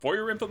For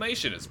Your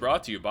Information is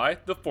brought to you by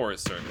the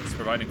Forest Service,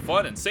 providing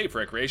fun and safe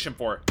recreation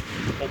for...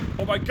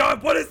 Oh my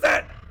god, what is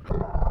that?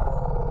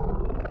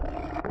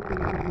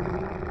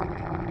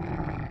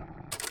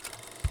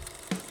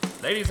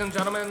 Ladies and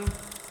gentlemen,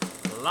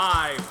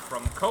 live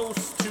from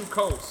coast to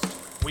coast,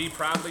 we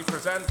proudly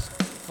present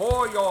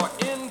For Your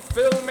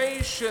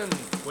Information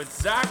with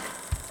Zach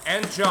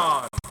and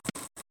John.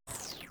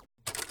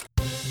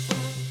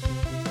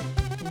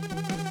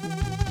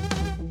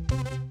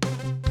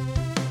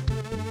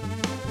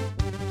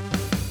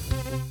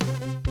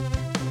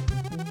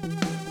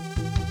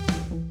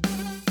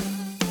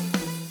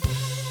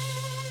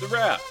 The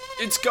wrap,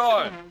 it's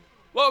gone.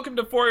 Welcome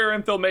to For Your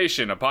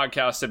Information, a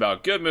podcast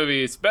about good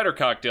movies, better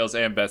cocktails,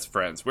 and best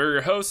friends. We're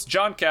your hosts,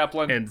 John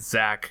Kaplan And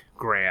Zach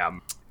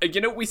Graham. You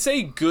know, we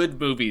say good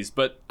movies,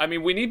 but I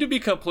mean, we need to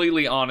be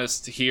completely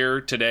honest here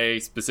today,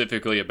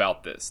 specifically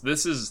about this.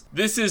 This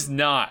is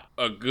not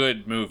a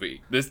good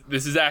movie. This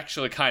is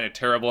actually kind of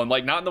terrible, and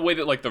like not in the way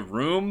that like The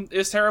Room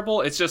is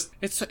terrible. It's just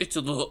it's a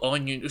little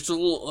onion. It's a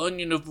little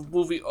onion of a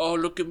movie. Oh,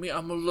 look at me,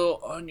 I'm a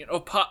little onion. Oh,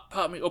 pop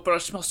me open. I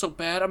smell so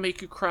bad. I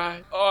make you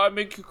cry. Oh, I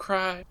make you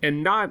cry.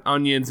 And not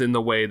onions in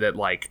the way that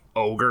like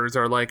ogres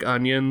are like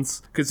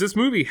onions, because this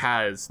movie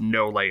has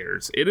no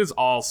layers. It is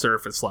all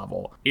surface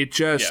level. It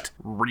just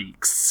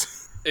reeks.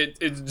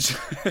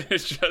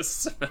 It's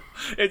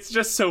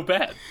just so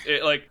bad.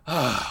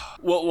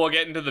 We'll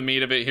get into the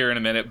meat of it here in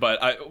a minute,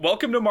 but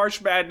welcome to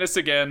March Madness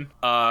again.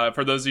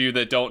 For those of you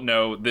that don't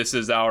know, this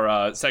is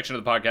our section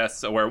of the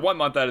podcast where 1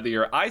 month out of the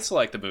year I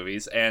select the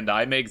movies and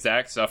I make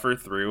Zach suffer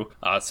through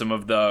some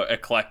of the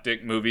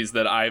eclectic movies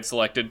that I've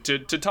selected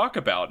to talk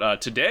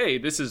about. Today,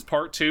 this is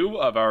part 2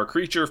 of our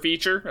creature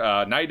feature,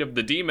 Night of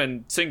the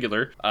Demon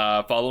singular,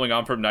 following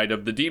on from Night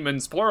of the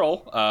Demons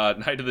plural,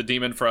 Night of the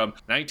Demon from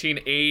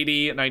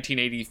 1980.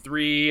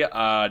 1983.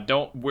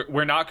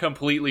 We're not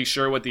completely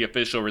sure what the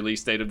official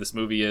release date of this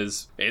movie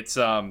is. It's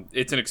an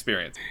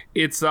experience.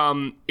 It's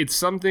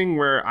something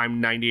where I'm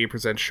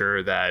 98%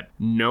 sure that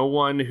no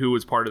one who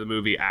was part of the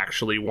movie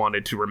actually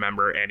wanted to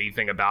remember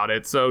anything about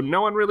it, so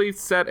no one really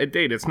set a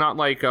date. It's not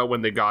like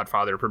when The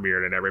Godfather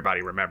premiered and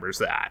everybody remembers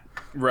that.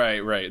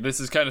 Right. This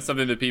is kind of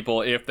something that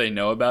people, if they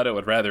know about it,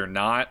 would rather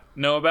not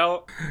know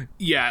about.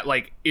 Yeah,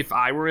 like if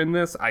I were in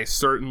this, I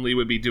certainly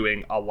would be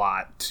doing a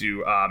lot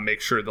to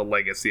make sure the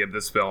legacy of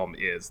this film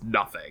is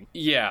nothing.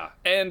 Yeah,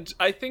 and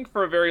I think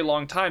for a very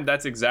long time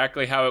that's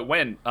exactly how it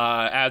went.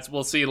 As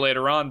we'll see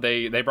later on,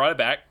 they brought it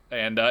back,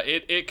 and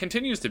it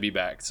continues to be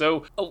back.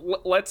 So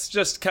let's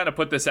just kind of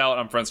put this out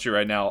on Front Street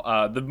right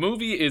now. The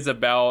movie is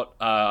about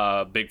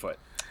Bigfoot.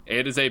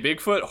 It is a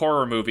Bigfoot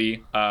horror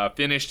movie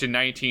finished in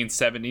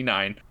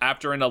 1979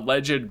 after an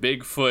alleged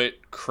Bigfoot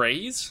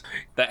craze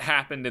that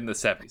happened in the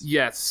 70s.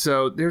 Yes,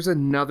 so there's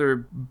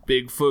another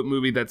Bigfoot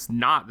movie that's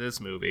not this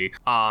movie.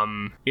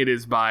 It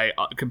is by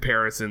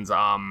comparisons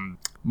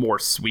more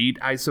sweet,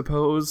 I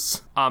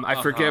suppose.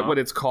 I forget what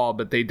it's called,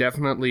 but they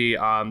definitely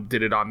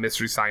did it on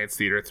Mystery Science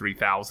Theater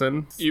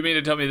 3000. You mean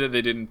to tell me that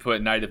they didn't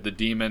put Night of the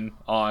Demon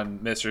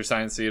on Mystery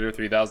Science Theater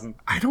 3000?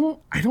 I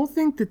don't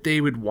think that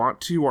they would want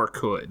to or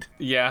could.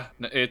 Yeah,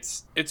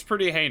 it's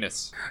pretty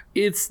heinous.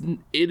 It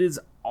is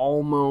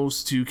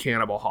almost to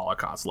Cannibal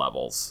Holocaust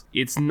levels.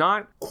 It's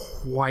not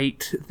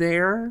quite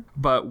there,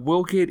 but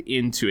we'll get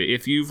into it.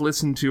 If you've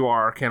listened to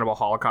our Cannibal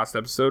Holocaust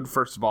episode,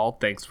 first of all,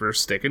 thanks for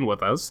sticking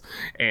with us.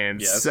 And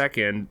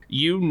second,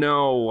 you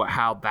know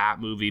how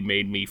that movie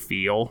made me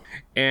feel.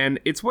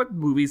 And it's what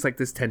movies like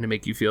this tend to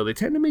make you feel. They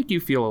tend to make you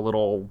feel a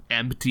little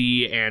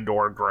empty and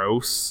or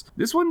gross.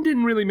 This one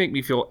didn't really make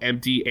me feel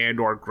empty and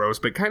or gross,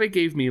 but kind of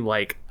gave me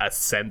like a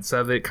sense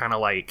of it. Kind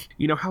of like,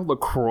 you know how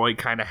LaCroix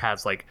kind of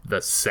has like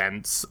the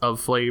sense of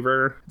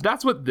flavor?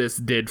 That's what this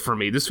did for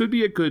me. This would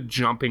be a good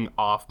jumping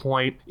off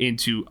point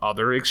into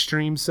other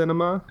extreme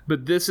cinema,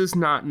 but this is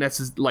not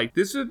necessarily like,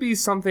 this would be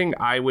something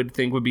I would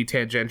think would be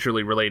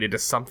tangentially related to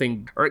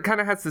something, or it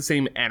kind of has the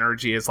same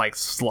energy as like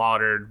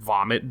Slaughtered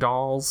Vomit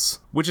Dolls,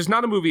 which is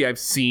not a movie I've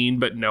seen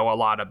but know a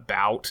lot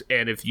about.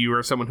 And if you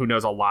are someone who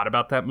knows a lot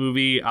about that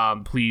movie,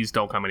 please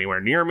don't come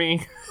anywhere near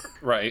me.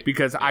 Right.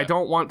 Because I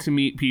don't want to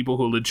meet people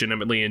who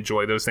legitimately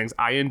enjoy those things.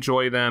 I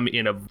enjoy them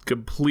in a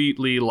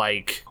completely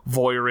like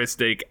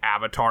voyeuristic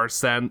Avatar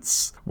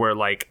sense, where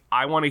like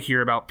I want to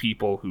hear about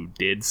people who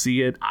did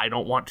see it. I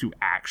don't want to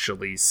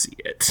actually see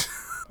it.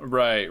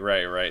 Right.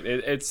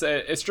 It's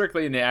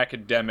strictly in the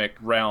academic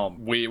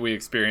realm we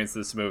experience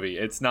this movie.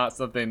 It's not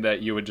something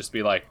that you would just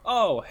be like,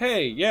 oh,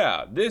 hey,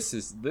 yeah, this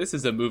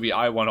is a movie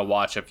I want to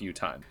watch a few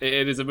times.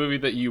 It is a movie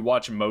that you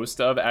watch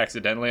most of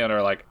accidentally and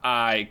are like,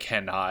 I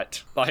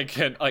cannot. I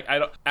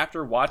don't.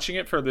 After watching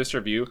it for this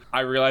review,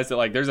 I realized that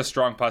like there's a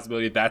strong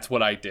possibility that's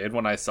what I did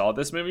when I saw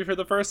this movie for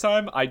the first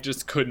time. I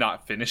just could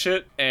not finish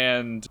it,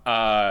 and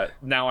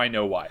now I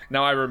know why.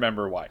 Now I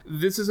remember why.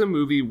 This is a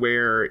movie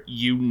where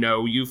you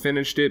know you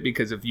finished it,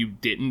 because if you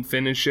didn't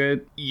finish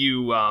it,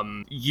 you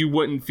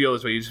wouldn't feel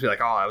this way. You'd just be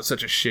like, oh, that was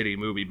such a shitty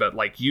movie. But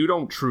like, you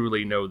don't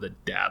truly know the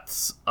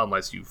depths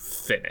unless you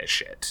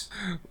finish it.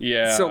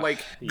 Yeah. So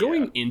like,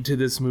 going into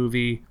this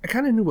movie, I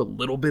kind of knew a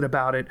little bit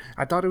about it.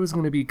 I thought it was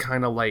going to be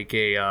kind of like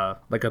a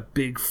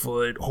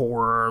Bigfoot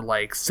horror,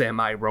 like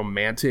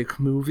semi-romantic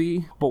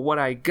movie. But what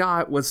I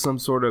got was some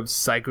sort of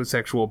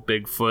psychosexual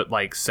Bigfoot,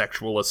 like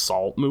sexual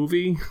assault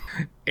movie.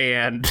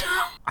 And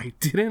I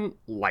didn't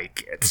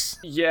like it.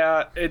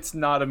 Yeah, it's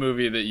not a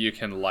movie that you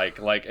can like.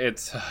 Like,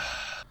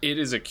 it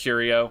is a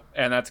curio,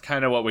 and that's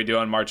kind of what we do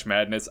on March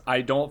Madness.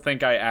 I don't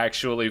think I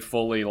actually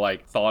fully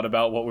like thought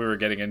about what we were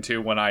getting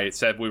into when I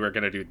said we were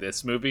going to do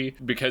this movie,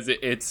 because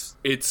it's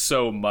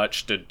so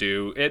much to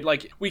do. It,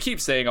 like, we keep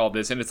saying all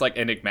this, and it's like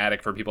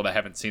enigmatic for people that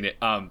haven't seen it.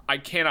 I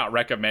cannot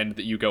recommend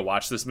that you go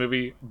watch this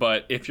movie,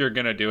 but if you're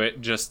going to do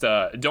it, just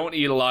don't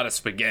eat a lot of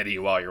spaghetti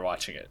while you're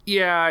watching it.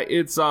 Yeah,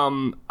 it's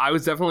I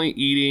was definitely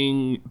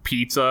eating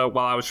pizza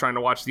while I was trying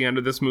to watch the end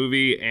of this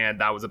movie,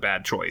 and that was a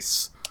bad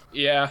choice.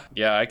 Yeah,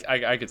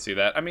 I could see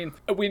that. I mean,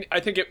 I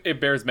think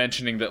it bears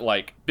mentioning that,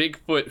 like,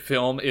 Bigfoot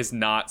film is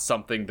not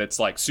something that's,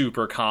 like,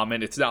 super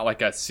common. It's not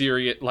like a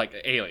serious, like,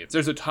 aliens.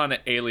 There's a ton of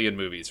alien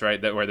movies,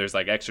 right, that where there's,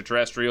 like,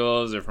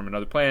 extraterrestrials or from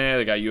another planet,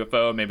 they got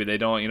UFO, maybe they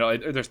don't, you know,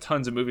 there's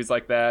tons of movies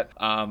like that.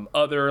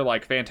 Other,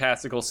 like,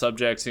 fantastical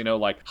subjects, you know,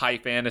 like high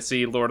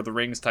fantasy, Lord of the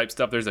Rings type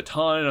stuff. There's a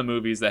ton of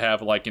movies that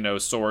have, like, you know,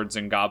 swords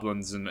and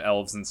goblins and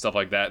elves and stuff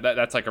like that.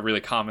 That's, like, a really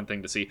common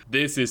thing to see.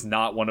 This is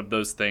not one of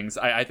those things.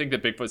 I think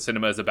that Bigfoot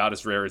cinema is about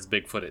as rare as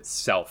Bigfoot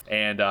itself,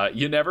 and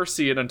you never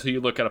see it until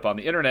you look it up on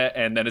the internet,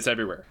 and then it's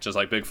everywhere, just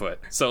like Bigfoot.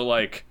 So,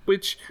 like,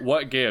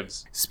 what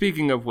gives?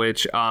 Speaking of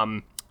which,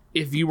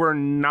 if you are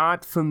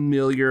not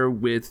familiar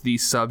with the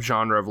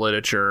subgenre of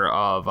literature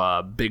of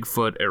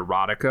Bigfoot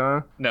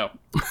erotica, no.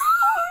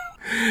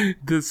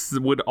 This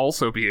would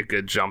also be a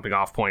good jumping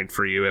off point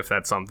for you if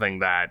that's something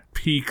that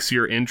piques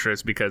your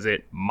interest, because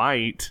it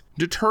might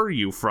deter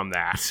you from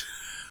that.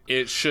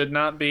 It should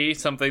not be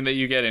something that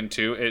you get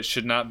into. It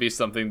should not be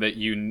something that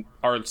you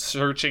are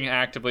searching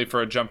actively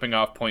for a jumping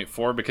off point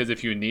for, because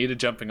if you need a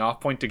jumping off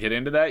point to get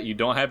into that, you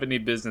don't have any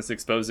business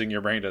exposing your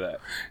brain to that.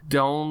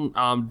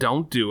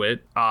 Don't do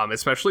it.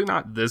 Especially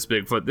not this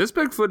Bigfoot. This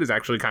Bigfoot is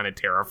actually kind of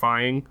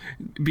terrifying,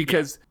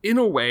 because in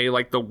a way,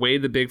 like, the way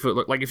the Bigfoot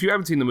look, like, if you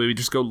haven't seen the movie,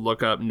 just go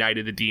look up Night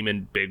of the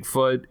Demon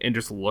Bigfoot and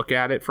just look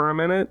at it for a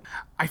minute.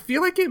 I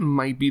feel like it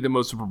might be the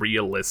most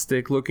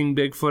realistic looking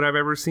Bigfoot I've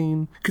ever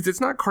seen, because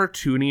it's not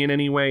cartoony in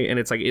any way, and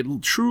it's like, it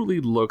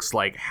truly looks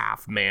like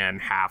half man,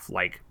 half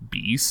like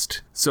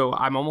beast. So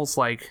I'm almost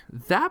like,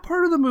 that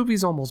part of the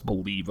movie's almost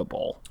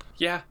believable.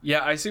 Yeah,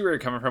 I see where you're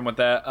coming from with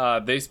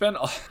that. They spent,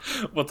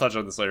 we'll touch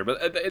on this later,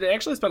 but they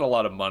actually spent a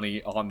lot of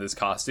money on this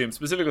costume,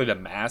 specifically the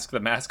mask.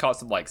 The mask cost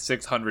them like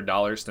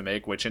 $600 to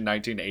make, which in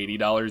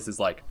 $1980 is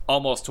like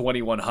almost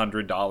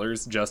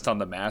 $2,100 just on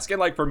the mask. And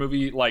like, for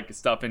movie like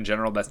stuff in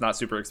general, that's not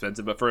super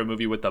expensive, but for a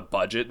movie with the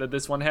budget that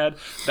this one had,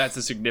 that's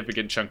a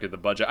significant chunk of the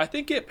budget. I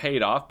think it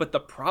paid off, but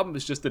the problem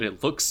is just that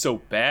it looks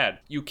so bad.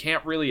 You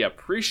can't really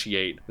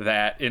appreciate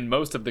that in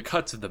most of the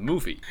cuts of the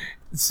movie.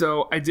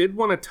 So I did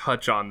want to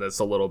touch on this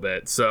a little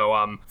bit.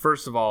 So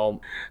first of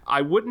all,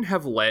 I wouldn't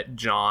have let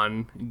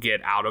John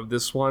get out of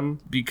this one,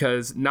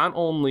 because not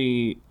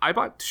only I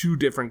bought 2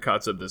 different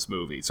cuts of this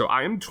movie, so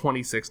I am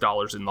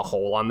 $26 in the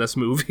hole on this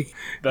movie.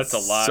 That's a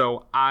lot.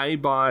 So I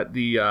bought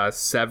the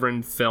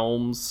Severin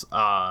Films,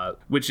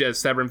 which is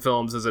Severin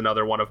Films is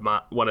another one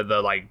of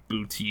the like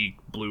boutique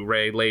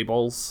Blu-ray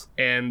labels,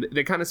 and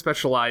they kind of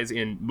specialize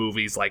in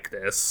movies like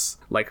this,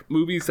 like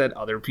movies that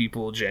other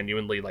people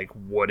genuinely like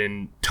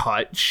wouldn't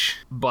touch,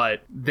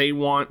 but they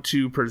want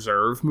to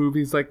preserve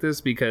movies like this,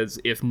 because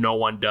if no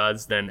one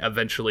does, then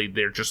eventually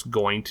they're just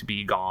going to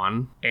be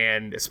gone.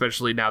 And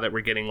especially now that we're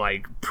getting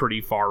like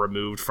pretty far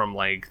removed from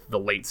like the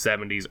late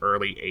 70s,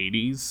 early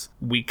 80s,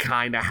 we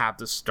kind of have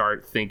to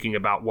start thinking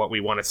about what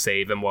we want to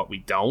save and what we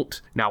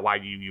don't. Now, why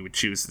you would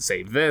choose to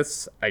save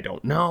this, I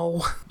don't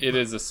know. It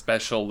is a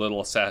special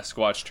little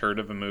Sasquatch turd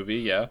of a movie,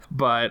 yeah.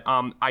 But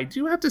I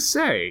do have to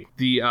say,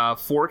 the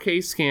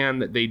 4K scan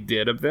that they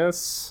did of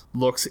this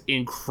looks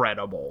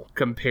incredible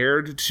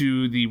compared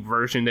to the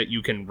version that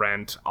you can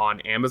rent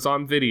on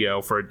Amazon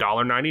Video for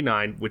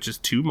 $1.99, which is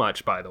too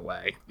much, by the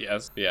way.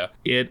 Yes, yeah.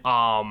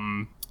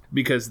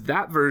 Because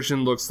that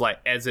version looks like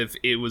as if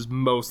it was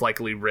most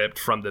likely ripped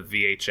from the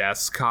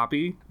VHS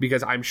copy,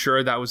 because I'm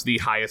sure that was the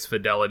highest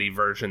fidelity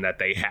version that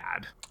they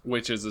had.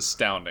 Which is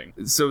astounding.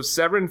 So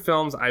Severin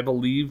Films, I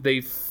believe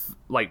they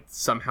like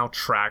somehow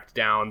tracked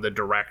down the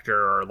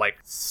director or like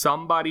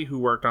somebody who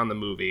worked on the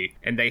movie,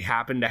 and they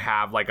happened to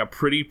have like a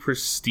pretty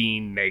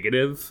pristine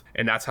negative,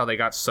 and that's how they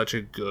got such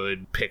a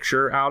good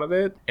picture out of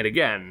it. And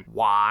again,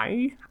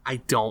 why? I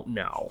don't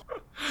know.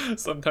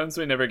 Sometimes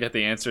we never get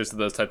the answers to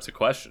those types of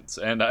questions,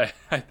 and I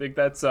think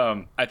that's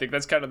kind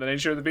of the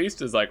nature of the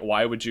beast. Is like,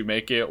 why would you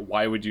make it?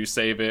 Why would you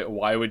save it?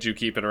 Why would you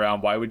keep it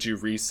around? Why would you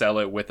resell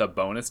it with a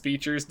bonus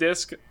features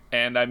disc?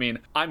 And I mean,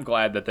 I'm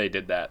glad that they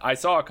did that. I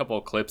saw a couple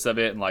of clips of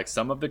it and like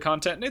some of the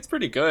content, and it's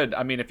pretty good.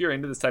 I mean, if you're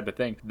into this type of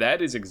thing,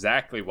 that is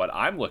exactly what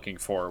I'm looking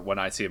for when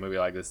I see a movie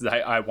like this.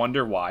 I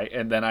wonder why,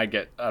 and then I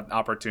get an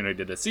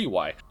opportunity to see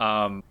why.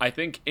 I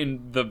think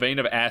in the vein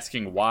of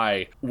asking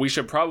why, we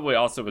should probably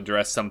also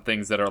address some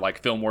things that are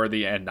like film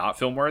worthy and not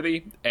film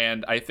worthy.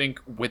 And I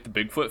think with the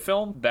Bigfoot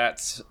film, that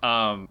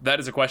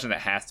is a question that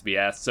has to be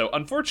asked. So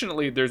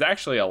unfortunately, there's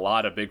actually a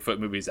lot of Bigfoot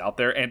movies out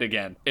there, and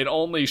again, it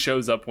only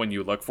shows up when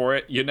you look for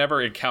it. You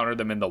never encounter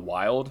them in the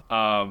wild,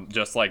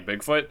 just like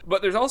Bigfoot.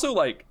 But there's also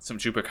like some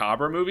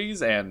Chupacabra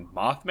movies and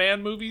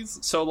Mothman movies.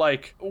 So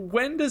like,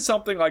 when does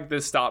something like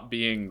this stop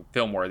being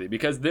film worthy?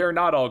 Because they're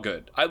not all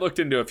good. I looked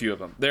into a few of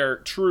them. They're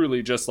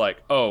truly just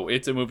like, oh,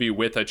 it's a movie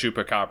with a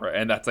Chupacabra,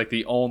 and that's like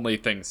the only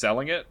thing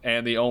selling it,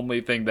 and the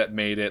only thing that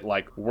made it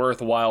like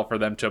worthwhile for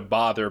them to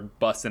bother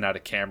busting out a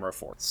camera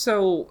for.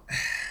 So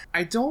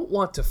I don't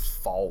want to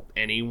fault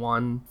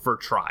anyone for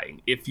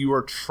trying. If you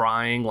are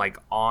trying, like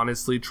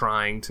honestly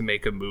trying to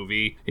make a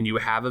movie and you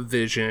have a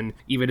vision,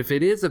 even if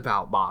it is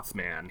about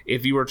Mothman,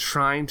 if you are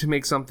trying to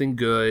make something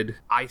good,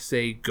 I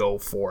say go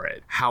for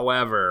it.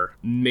 However,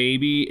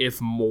 maybe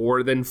if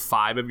more than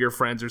 5 of your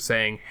friends are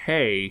saying,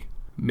 hey,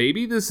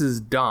 maybe this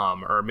is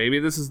dumb, or maybe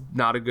this is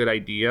not a good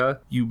idea,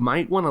 you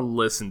might want to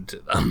listen to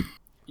them.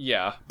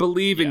 Yeah.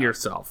 Believe in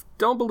yourself.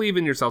 Don't believe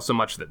in yourself so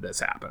much that this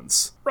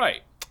happens.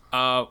 Right.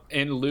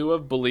 In lieu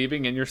of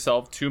believing in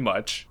yourself too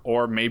much,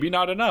 or maybe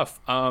not enough,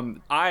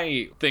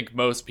 I think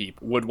most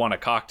people would want a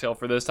cocktail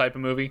for this type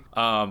of movie.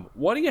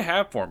 What do you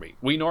have for me?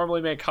 We normally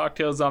make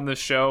cocktails on this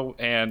show,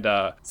 and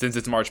since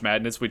it's March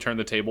Madness, we turn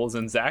the tables,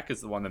 and Zach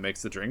is the one that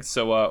makes the drinks.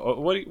 So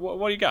what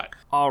do you got?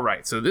 All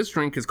right, so this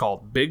drink is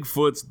called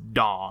Bigfoot's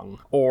Dong,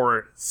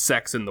 or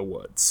Sex in the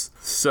Woods.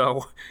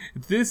 So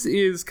this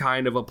is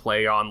kind of a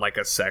play on like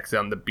a Sex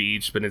on the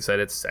Beach, but instead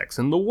it's Sex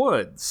in the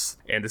Woods.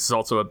 And this is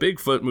also a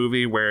Bigfoot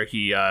movie where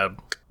he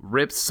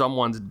rips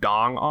someone's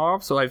dong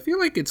off, so I feel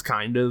like it's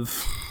kind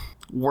of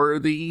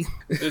worthy.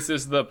 This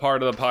is the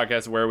part of the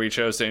podcast where we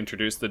chose to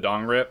introduce the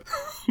dong rip.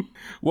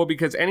 Well,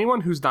 because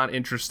anyone who's not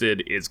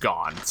interested is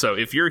gone. So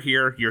if you're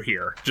here, you're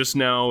here. Just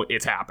know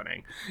it's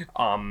happening.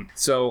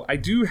 So I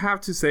do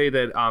have to say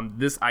that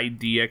this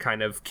idea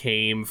kind of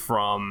came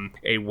from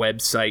a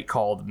website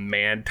called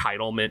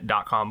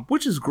mantitlement.com,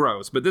 which is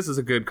gross, but this is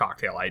a good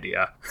cocktail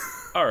idea.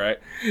 All right.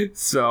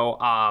 So,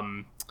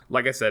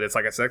 like I said, it's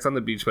like a Sex on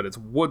the Beach, but it's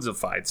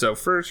woodsified. So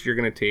first, you're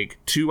going to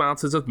take 2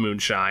 ounces of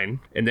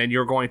moonshine, and then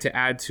you're going to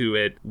add to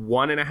it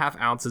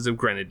 1.5 ounces of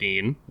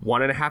grenadine,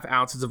 1.5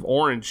 ounces of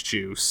orange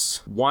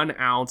juice, 1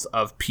 ounce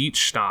of peach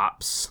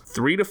schnapps,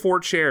 3 to 4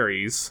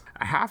 cherries,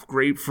 a half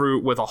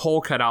grapefruit with a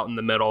hole cut out in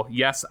the middle.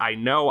 Yes, I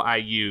know I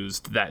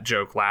used that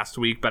joke last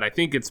week, but I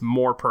think it's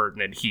more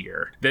pertinent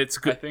here. That's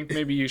good. I think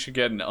maybe you should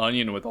get an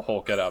onion with a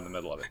hole cut out in the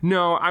middle of it.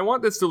 No, I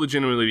want this to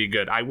legitimately be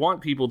good. I want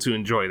people to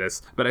enjoy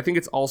this, but I think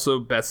it's also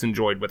best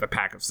enjoyed with a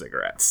pack of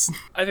cigarettes.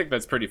 I think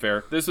that's pretty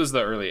fair. This was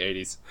the early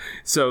 80s.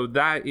 So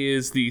that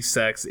is the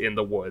Sex in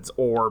the Woods,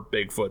 or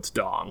Bigfoot's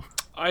Dong.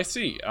 I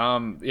see.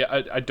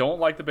 Yeah, I don't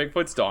like the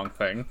Bigfoot's dong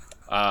thing.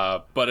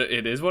 But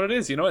it is what it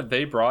is. You know what?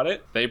 They brought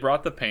it. They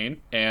brought the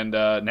pain, and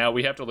now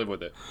we have to live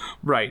with it.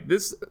 Right.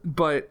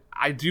 But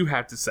I do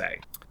have to say,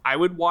 I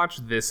would watch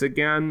this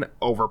again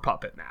over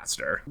Puppet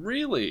Master.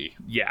 Really?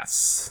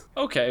 Yes.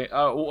 Okay.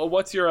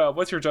 What's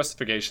your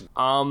justification?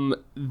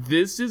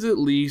 This is at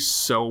least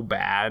so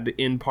bad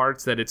in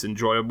parts that it's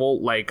enjoyable.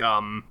 Like,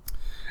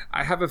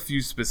 I have a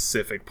few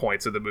specific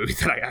points of the movie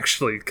that I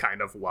actually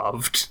kind of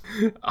loved.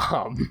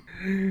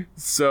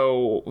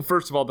 So,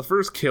 first of all, the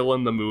first kill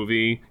in the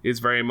movie is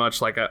very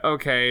much like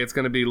okay, it's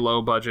going to be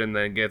low budget, and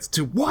then it gets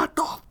to, what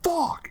the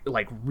fuck?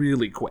 Like,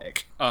 really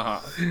quick.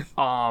 In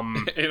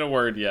a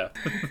word, yeah.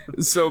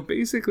 So,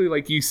 basically,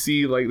 like, you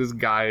see, like, this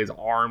guy's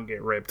arm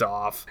get ripped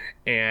off,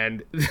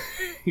 and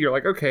you're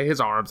like, okay,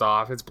 his arm's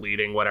off, it's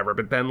bleeding, whatever.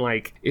 But then,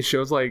 like, it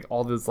shows, like,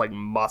 all this, like,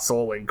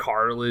 muscle and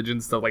cartilage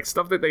and stuff, like,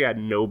 stuff that they had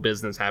no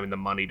business having the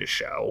money to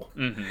show.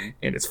 Mm-hmm.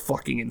 And it's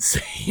fucking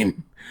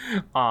insane.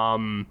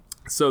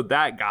 So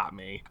that got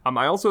me.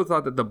 I also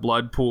thought that the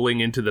blood pooling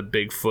into the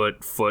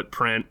Bigfoot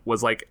footprint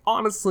was, like,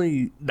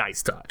 honestly,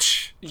 nice touch.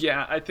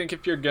 Yeah, I think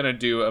if you're gonna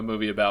do a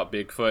movie about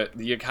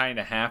Bigfoot, you kind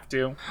of have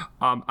to.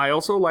 I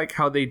also like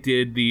how they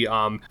did the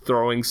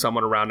throwing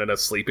someone around in a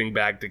sleeping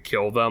bag to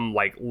kill them,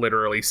 like,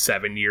 literally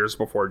 7 years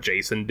before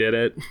Jason did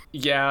it.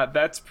 Yeah,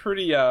 that's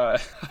pretty, I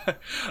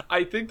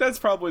think that's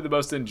probably the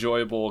most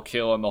enjoyable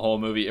kill in the whole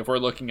movie, if we're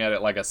looking at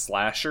it like a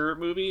slasher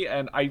movie,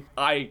 and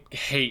I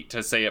hate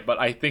to say it, but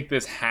I think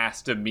this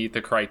has to meet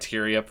the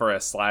criteria for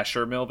a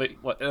slasher movie.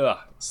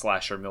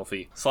 Slasher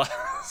milfy.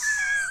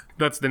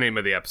 That's the name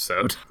of the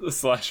episode. The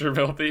slasher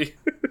milfy.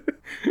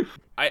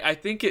 I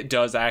think it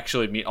does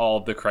actually meet all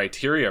of the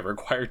criteria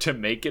required to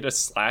make it a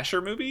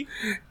slasher movie.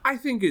 I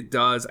think it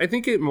does. I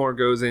think it more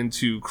goes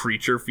into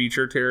creature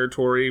feature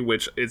territory,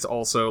 which is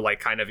also like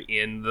kind of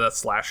in the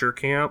slasher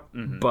camp.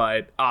 Mm-hmm.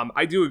 But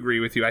I do agree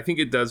with you. I think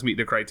it does meet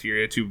the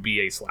criteria to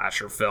be a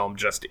slasher film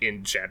just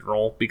in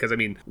general. Because I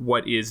mean,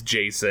 what is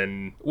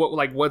Jason?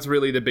 What's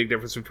really the big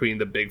difference between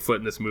the Bigfoot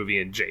in this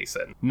movie and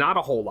Jason? Not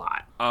a whole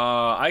lot.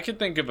 I can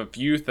think of a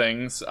few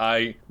things.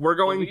 We're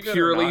going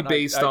purely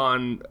based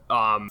on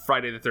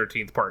Friday the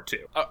 13th Part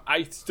 2.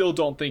 I still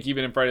don't think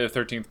even in Friday the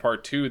 13th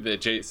Part 2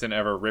 that Jason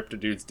ever ripped a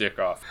dude's dick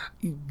off.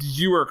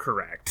 You are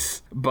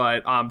correct.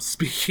 But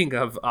speaking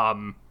of...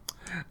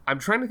 I'm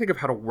trying to think of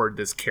how to word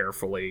this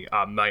carefully.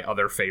 My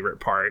other favorite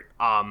part.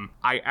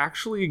 I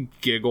actually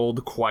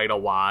giggled quite a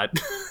lot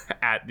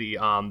at the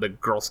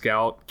Girl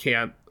Scout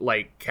camp,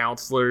 like,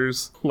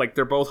 counselors. Like,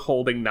 they're both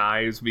holding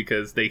knives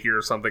because they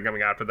hear something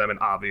coming after them, and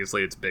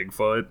obviously it's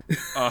Bigfoot.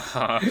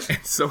 Uh-huh.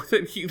 And so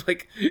then he,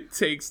 like,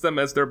 takes them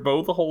as they're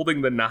both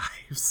holding the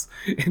knives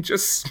and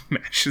just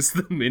smashes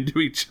them into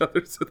each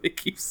other so they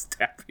keep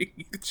stabbing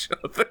each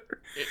other.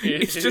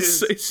 It's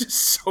just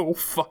so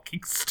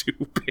fucking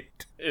stupid.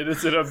 It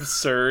is an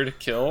absurd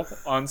kill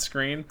on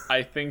screen.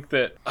 I think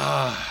that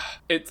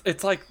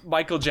it's like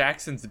Michael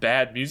Jackson's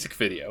Bad music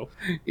video.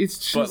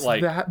 It's just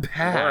like, that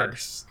bad.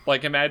 Worse.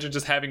 Like, imagine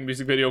just having a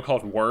music video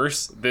called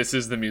Worse. This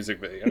is the music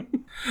video.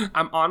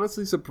 I'm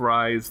honestly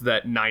surprised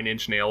that Nine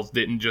Inch Nails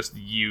didn't just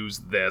use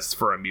this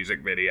for a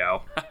music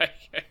video.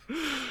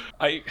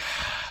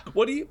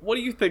 What do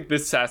you think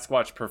this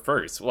Sasquatch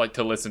prefers, like,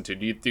 to listen to?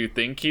 Do you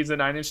think he's a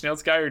Nine Inch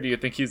Nails guy, or do you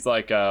think he's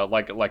like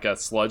a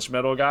sludge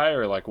metal guy,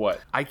 or like what?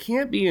 I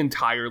can't be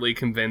entirely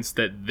convinced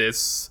that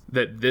this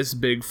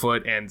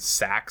Bigfoot and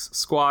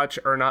Sasquatch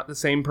are not the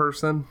same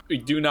person. We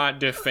do not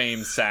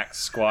defame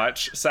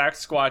Sasquatch.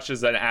 Sasquatch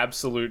is an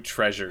absolute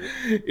treasure.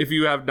 If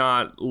you have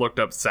not looked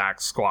up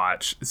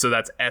Sasquatch, so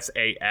that's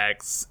SAXSQUATCH.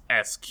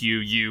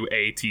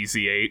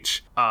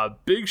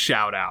 Big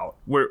shout out.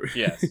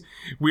 Yes.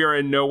 We are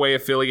in no way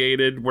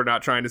affiliated. We're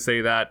not trying to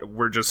say that.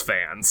 We're just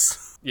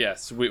fans.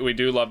 Yes, we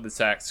do love the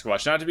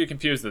Sasquatch. Not to be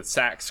confused with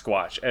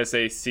Sasquatch,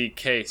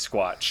 S-A-C-K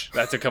Squatch.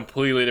 That's a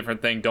completely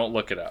different thing. Don't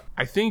look it up.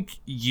 I think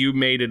you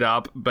made it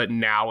up, but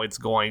now it's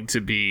going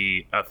to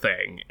be a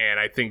thing. And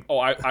I think... Oh,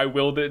 I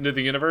willed it into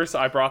the universe?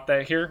 I brought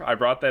that here? I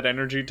brought that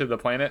energy to the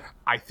planet?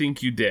 I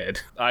think you did.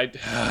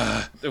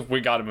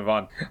 We gotta move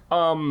on.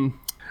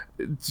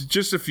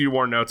 Just a few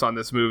more notes on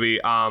this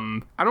movie. I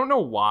don't know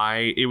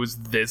why it was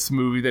this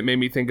movie that made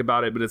me think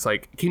about it, but it's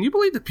like, can you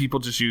believe that people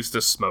just used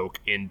to smoke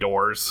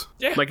indoors?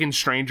 Yeah. Like in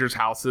strangers'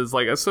 houses?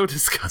 Like, that's so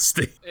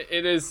disgusting.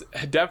 It is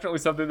definitely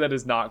something that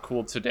is not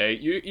cool today.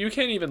 You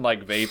can't even,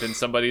 like, vape in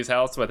somebody's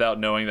house without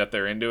knowing that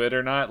they're into it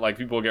or not. Like,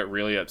 people get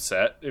really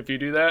upset if you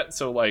do that.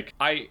 So, like,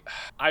 I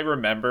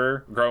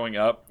remember growing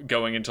up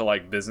going into,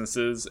 like,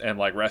 businesses and,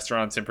 like,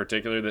 restaurants in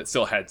particular that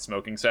still had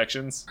smoking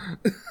sections.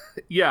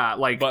 Yeah,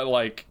 like... But,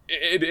 like...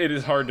 It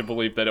is hard to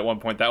believe that at one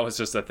point that was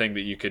just a thing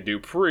that you could do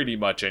pretty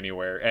much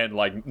anywhere, and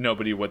like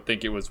nobody would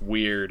think it was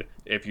weird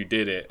if you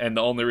did it. And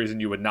the only reason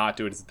you would not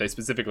do it is that they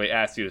specifically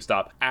asked you to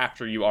stop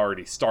after you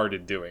already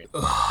started doing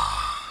it.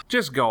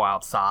 Just go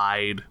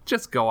outside.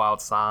 Just go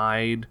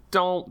outside.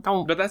 Don't.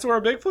 But that's where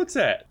a Bigfoot's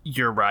at.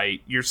 You're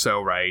right. You're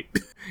so right.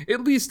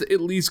 At least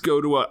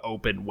go to an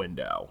open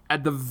window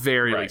at the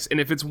very least. And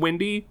if it's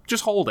windy,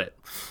 just hold it.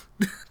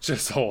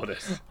 Just hold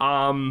it.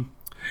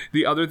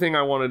 The other thing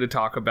I wanted to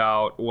talk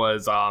about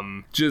was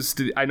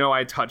I know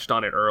I touched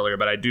on it earlier,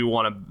 but I do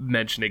want to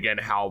mention again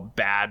how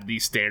bad the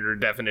standard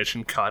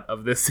definition cut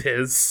of this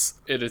is.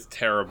 It is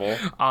terrible.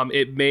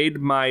 It made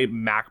my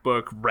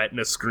MacBook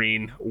Retina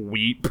screen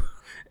weep.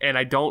 And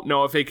I don't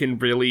know if it can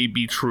really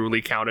be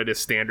truly counted as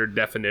standard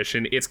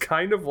definition. It's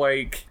kind of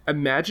like,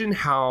 imagine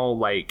how,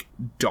 like,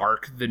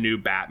 dark the new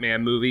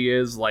Batman movie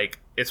is, like,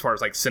 as far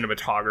as like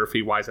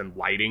cinematography wise and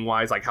lighting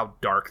wise, like how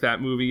dark that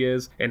movie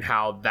is and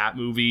how that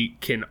movie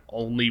can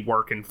only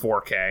work in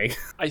 4K.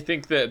 I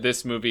think that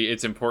this movie,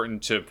 it's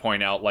important to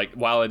point out, like,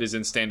 while it is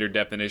in standard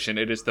definition,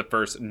 it is the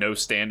first no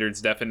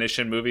standards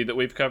definition movie that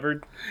we've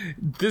covered.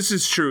 This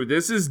is true.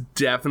 This is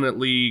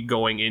definitely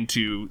going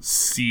into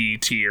C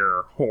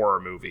tier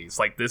horror movies.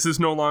 Like, this is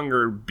no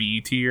longer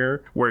B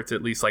tier where it's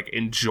at least like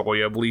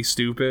enjoyably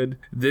stupid.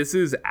 This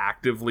is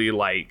actively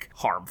like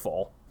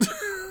harmful.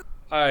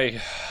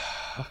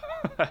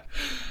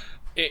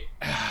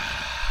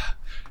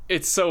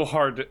 It's so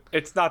hard.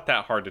 It's not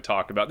that hard to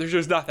talk about. There's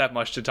just not that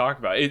much to talk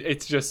about.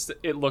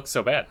 It looks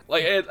so bad.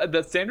 Like,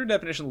 the standard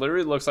definition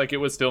literally looks like it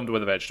was filmed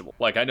with a vegetable.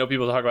 Like, I know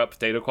people talk about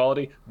potato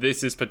quality.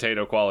 This is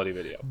potato quality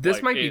video. This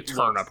like, might be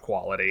turnip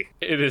quality.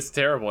 It is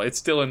terrible. It's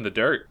still in the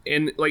dirt.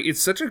 And like,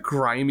 it's such a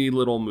grimy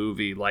little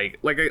movie. Like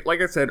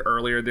I said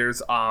earlier,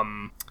 there's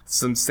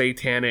some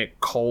satanic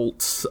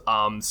cult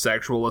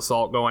sexual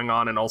assault going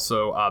on, and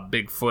also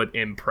Bigfoot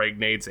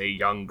impregnates a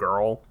young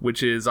girl,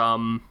 which is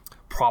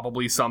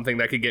probably something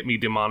that could get me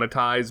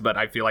demonetized, but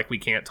I feel like we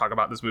can't talk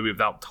about this movie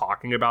without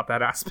talking about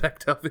that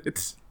aspect of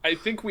it. I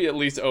think we at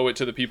least owe it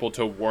to the people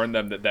to warn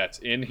them that that's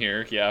in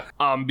here. Yeah.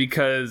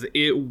 Because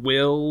it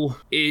will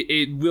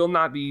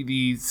not be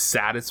the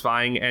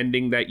satisfying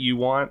ending that you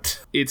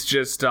want. It's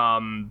just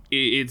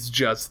it's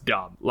just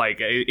dumb. Like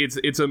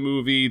it's a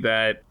movie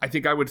that I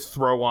think I would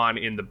throw on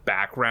in the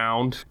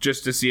background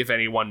just to see if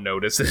anyone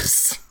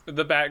notices.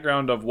 The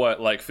background of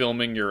what, like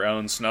filming your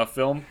own snuff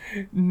film?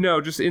 No,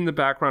 just in the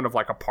background of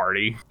like a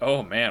party.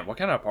 Oh man, what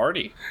kind of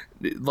party?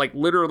 Like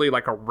literally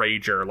like a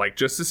rager, like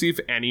just to see if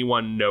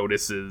anyone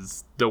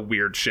notices the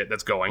weird shit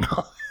that's going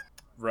on.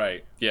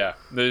 Right, yeah.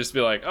 They just be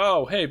like,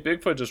 oh, hey,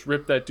 Bigfoot just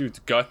ripped that dude's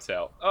guts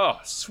out. Oh,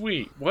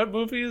 sweet. What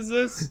movie is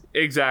this?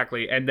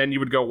 Exactly. And then you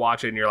would go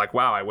watch it and you're like,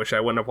 wow, I wish I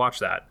wouldn't have watched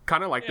that.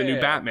 Kind of like the new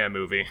Batman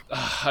movie.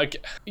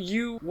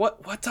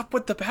 What's up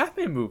with the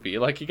Batman movie?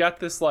 Like, you got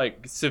this,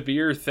 like,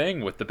 severe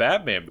thing with the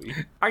Batman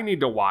movie. I need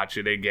to watch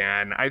it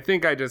again. I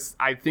think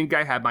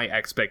I had my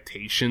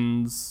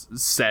expectations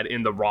set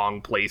in the wrong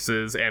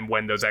places. And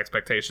when those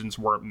expectations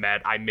weren't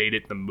met, I made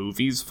it the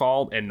movie's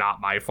fault and not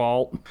my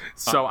fault.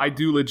 So I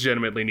do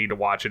legitimately need to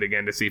watch it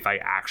again to see if I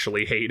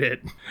actually hate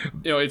it.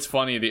 You know, it's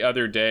funny. The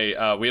other day,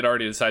 we had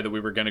already decided that we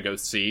were going to go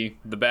see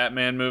the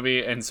Batman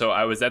movie, and so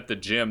I was at the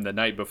gym the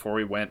night before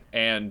we went,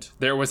 and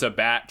there was a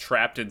bat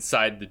trapped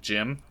inside the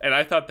gym, and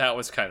I thought that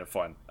was kind of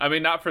fun. I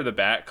mean, not for the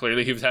bat.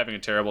 Clearly, he was having a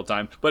terrible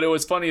time, but it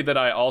was funny that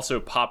I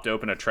also popped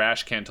open a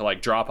trash can to,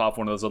 like, drop off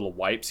one of those little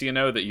wipes, you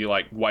know, that you,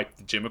 like, wipe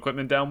the gym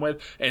equipment down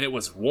with, and it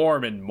was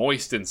warm and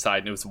moist inside,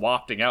 and it was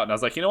wafting out, and I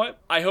was like, you know what?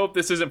 I hope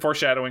this isn't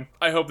foreshadowing.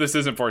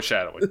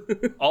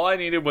 All I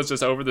needed was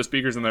just over the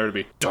speakers in there to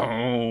be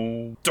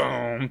dom,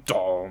 dom,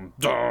 dom,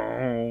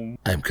 dom.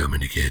 I'm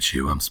coming to get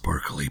you. I'm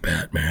Sparkly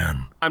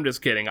Batman. I'm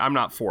just kidding. I'm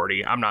not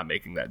 40. I'm not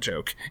making that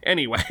joke.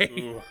 Anyway.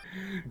 Ooh.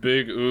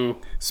 Big ooh.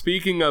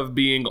 Speaking of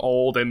being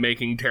old and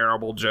making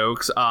terrible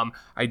jokes,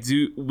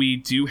 we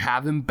do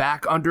have him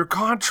back under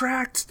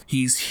contract.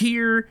 He's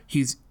here.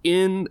 He's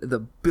in the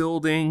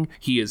building.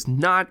 He is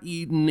not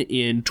eaten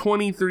in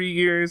 23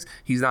 years.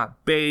 He's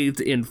not bathed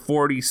in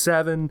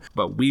 47,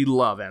 but we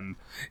love him.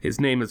 His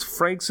name is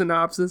Frank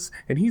Synopsis,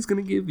 and he's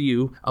going to give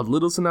you a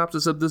little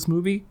synopsis of this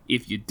movie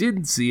if you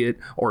didn't see it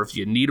or if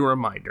you need a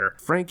reminder.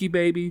 Frankie,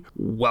 baby,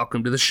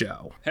 welcome to the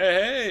show.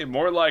 Hey,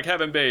 more like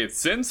haven't bathed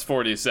since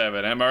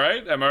 47. Am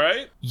I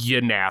right?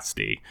 You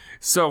nasty.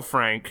 So,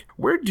 Frank,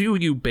 where do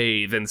you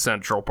bathe in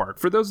Central Park?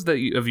 For those of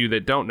you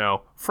that don't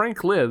know,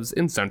 Frank lives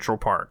in Central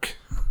Park.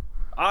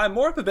 I'm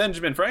more of a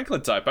Benjamin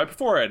Franklin type. I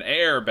prefer an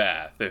air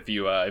bath, if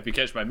you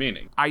catch my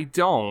meaning. I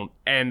don't,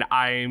 and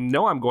I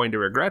know I'm going to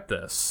regret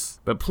this,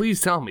 but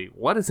please tell me,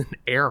 what is an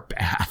air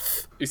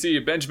bath? You see,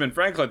 Benjamin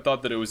Franklin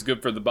thought that it was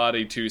good for the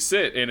body to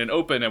sit in an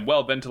open and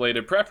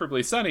well-ventilated,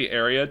 preferably sunny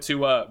area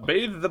to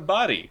bathe the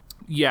body.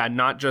 Yeah,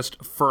 not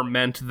just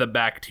ferment the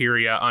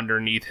bacteria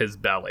underneath his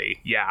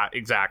belly. Yeah,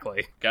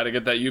 exactly. Gotta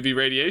get that UV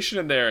radiation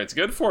in there. It's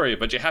good for you,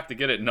 but you have to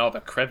get it in all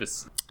the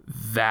crevices.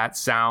 That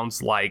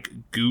sounds like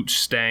gooch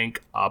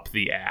stank up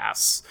the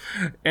ass.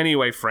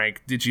 Anyway,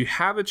 Frank, did you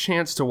have a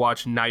chance to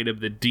watch Night of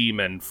the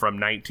Demon from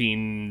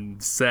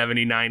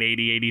 1979,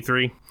 80,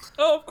 83?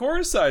 Oh, of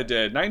course I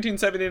did.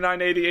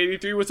 1979, 80,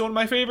 83 was one of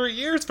my favorite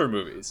years for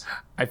movies.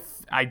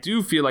 I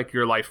do feel like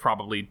your life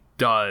probably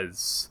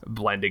does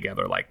blend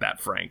together like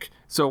that, Frank.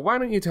 So why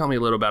don't you tell me a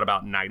little bit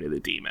about Night of the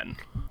Demon?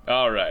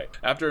 All right.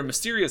 After a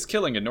mysterious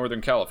killing in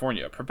Northern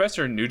California,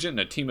 Professor Nugent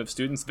and a team of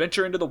students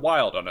venture into the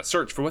wild on a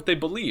search for what they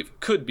believe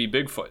could be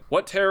Bigfoot.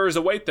 What terrors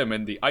await them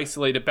in the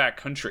isolated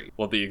backcountry?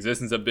 Will the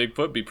existence of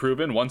Bigfoot be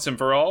proven once and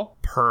for all?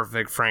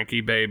 Perfect,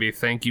 Frankie, baby.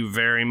 Thank you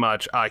very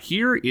much.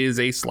 Here is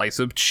a slice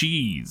of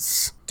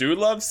cheese. Do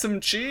love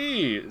some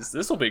cheese.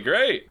 This will be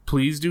great.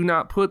 Please do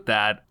not put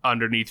that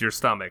underneath your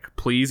stomach.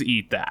 Please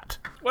eat that.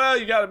 Well,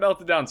 you gotta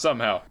melt it down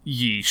somehow.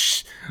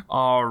 Yeesh.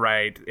 All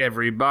right,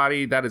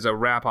 everybody, that is a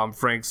wrap on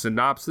Frank's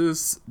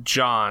synopsis.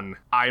 John,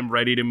 I'm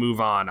ready to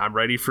move on. I'm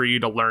ready for you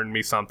to learn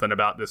me something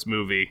about this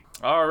movie.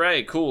 All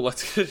right, cool.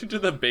 Let's get into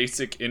the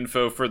basic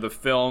info for the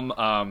film.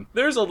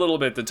 There's a little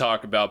bit to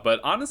talk about, but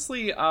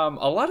honestly, a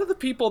lot of the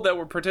people that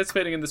were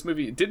participating in this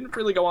movie didn't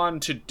really go on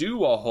to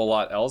do a whole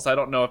lot else. I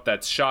don't know if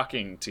that's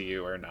shocking to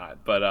you or not,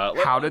 but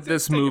how did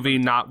this movie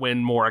not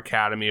win more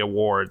Academy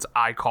Awards?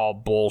 I call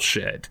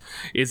bullshit.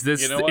 Is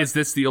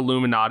this the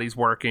Illuminati's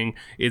working?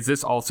 Is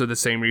this also the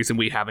same reason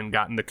we haven't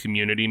gotten the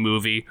Community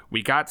movie?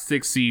 We got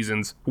 6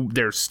 seasons.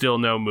 There's still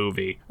no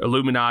movie.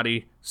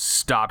 Illuminati,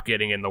 stop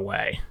getting in the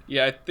way.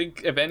 Yeah, I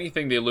think, if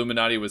anything, the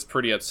Illuminati was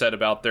pretty upset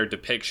about their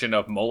depiction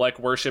of Molech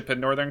worship in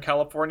Northern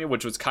California,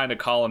 which was kind of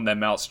calling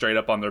them out straight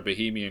up on their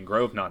Bohemian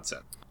Grove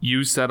nonsense.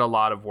 You said a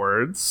lot of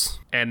words.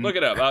 And look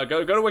it up.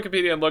 Go to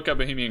Wikipedia and look up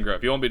Bohemian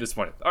Grove. You won't be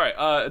disappointed. All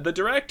right. The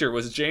director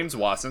was James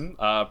Wasson,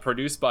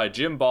 produced by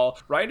Jim Ball.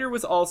 Writer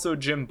was also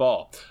Jim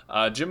Ball.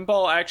 Jim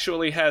Ball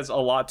actually has a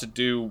lot to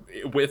do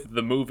with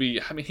the movie.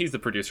 I mean, he's the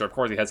producer. Of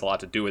course, he has a lot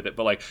to do with it.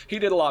 But, like, he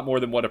did a lot more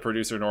than what a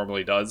producer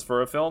normally does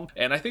for a film.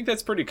 And and I think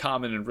that's pretty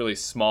common in really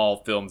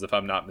small films, if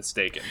I'm not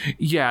mistaken.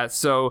 Yeah,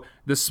 so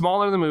the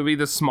smaller the movie,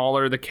 the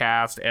smaller the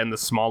cast, and the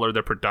smaller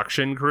the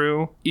production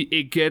crew,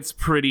 it gets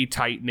pretty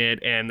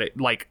tight-knit, and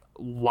like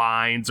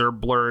lines are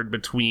blurred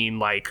between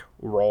like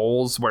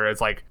roles, whereas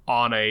like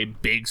on a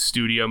big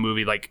studio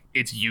movie, like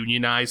it's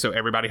unionized, so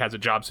everybody has a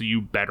job, so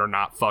you better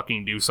not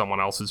fucking do someone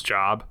else's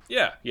job.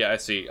 Yeah, I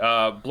see.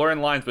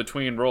 Blurring lines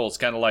between roles,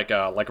 kind of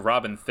like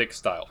Robin Thicke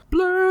style.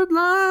 Blurred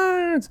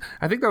lines.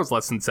 I think that was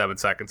less than 7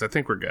 seconds. I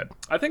think we're good.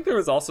 I think there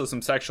was also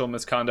some sexual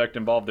misconduct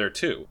involved there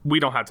too. We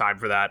don't have time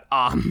for that.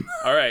 All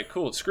right,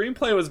 cool.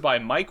 Screenplay was by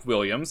Mike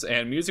Williams,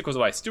 and music was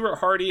by Stuart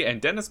Hardy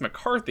and Dennis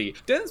McCarthy.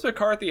 Dennis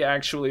McCarthy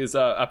actually is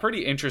a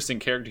pretty interesting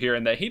character here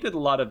in that he did a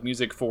lot of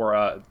music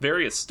for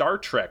various Star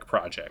Trek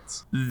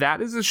projects.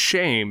 That is a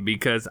shame,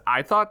 because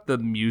I thought the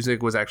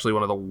music was actually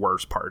one of the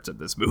worst parts of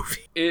this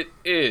movie. It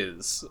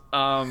is.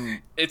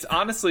 It's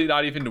honestly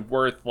not even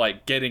worth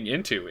like getting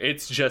into.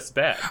 It's just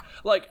bad.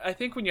 Like, I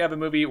think when you have a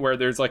movie where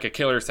there's like a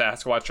killer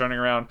Sasquatch running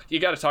around, you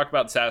got to talk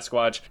about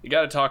Sasquatch. You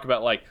got to talk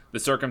about like the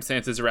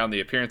circumstances around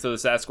the appearance of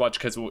the Sasquatch,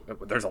 because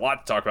there's a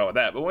lot to talk about with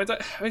that. But when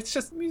it's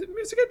just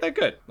music ain't that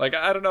good. Like,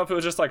 I don't know if it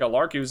was just like a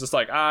lark. He was just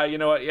like, you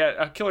know what? Yeah,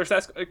 a killer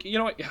Sasquatch. You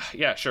know what?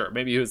 Yeah, sure.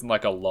 Maybe he was in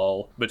like a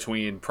lull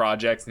between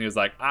projects, and he was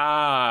like,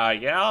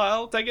 yeah,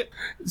 I'll take it.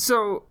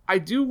 So I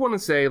do want to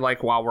say,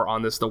 like, while we're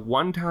on this, the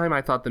one time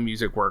I thought the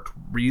music worked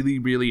really,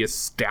 really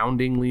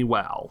astoundingly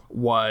well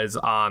was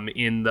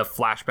in the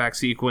flashback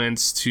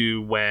sequence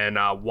to when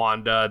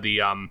Wanda, the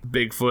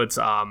Bigfoot's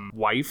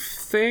wife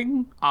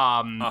thing,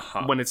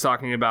 when it's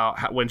talking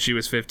about when she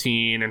was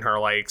 15 and her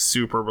like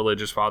super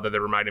religious father that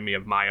reminded me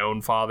of my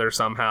own father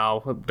somehow.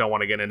 Don't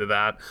want to get into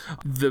that.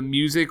 The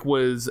music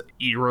was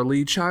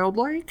eerily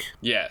childlike.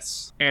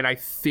 Yes. And I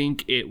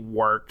think it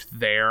worked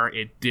there.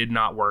 It did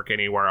not work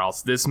anywhere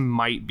else. This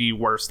might be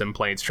worse than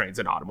Planes, Trains,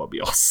 and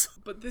Automobiles.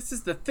 But this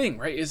is the thing,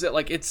 right? Is it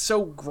like it's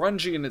so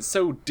grungy and it's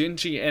so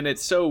dingy and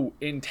it's so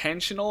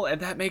intentional,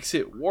 and that makes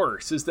it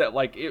worse. Is that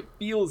like it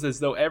feels as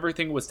though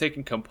everything was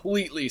taken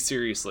completely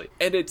seriously,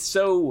 and it's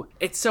so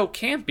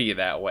campy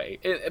that way.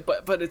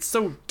 But it's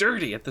so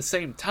dirty at the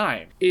same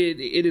time.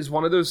 It is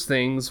one of those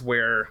things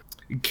where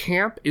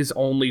camp is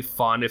only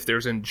fun if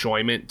there's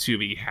enjoyment to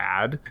be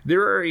had.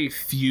 There are a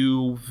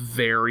few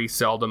very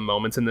seldom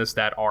moments in this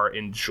that are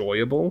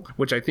enjoyable,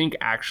 which I think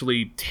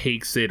actually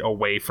takes it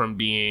away from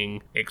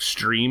being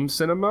extreme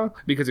cinema,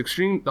 because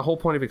the whole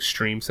point of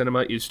extreme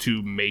cinema is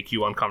to make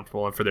you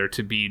uncomfortable and for there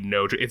to be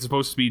no joy. It's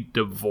supposed to be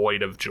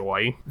devoid of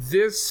joy.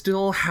 This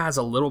still has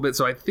a little bit,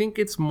 so I think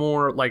it's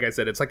more, like I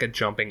said, it's like a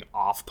jumping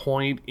off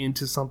point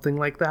into something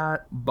like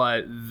that,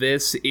 but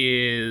this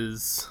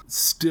is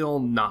still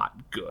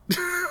not good.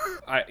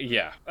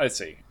 I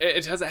see.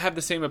 It doesn't have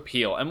the same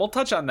appeal, and we'll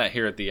touch on that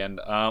here at the end.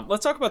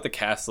 Let's talk about the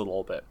cast a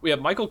little bit. We have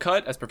Michael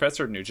Cutt as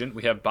Professor Nugent.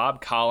 We have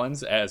Bob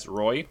Collins as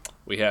Roy.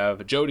 We have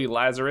Jodie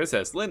Lazarus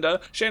as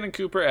Linda, Shannon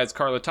Cooper as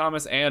Carla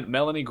Thomas, and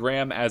Melanie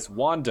Graham as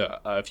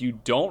Wanda. If you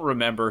don't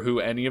remember who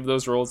any of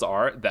those roles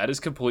are, that is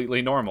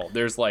completely normal.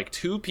 There's like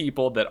two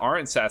people that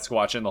aren't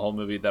Sasquatch in the whole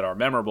movie that are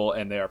memorable,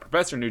 and they are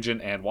Professor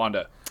Nugent and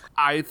Wanda.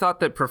 I thought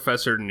that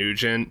Professor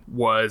Nugent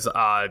was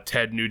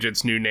Ted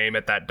Nugent's new name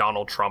at that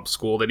Donald Trump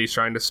school that he's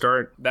trying to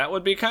start. That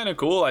would be kind of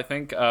cool, I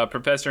think,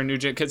 Professor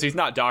Nugent, because he's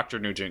not Dr.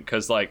 Nugent,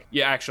 because, like,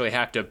 you actually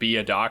have to be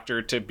a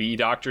doctor to be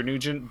Dr.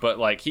 Nugent, but,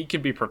 like, he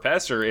can be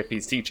professor if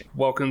he's teaching.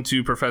 Welcome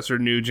to Professor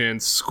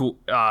Nugent's school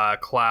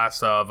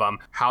class of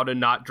How to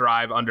Not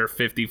Drive Under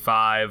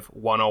 55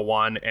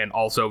 101 and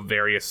also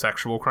various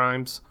sexual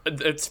crimes.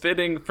 It's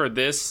fitting for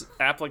this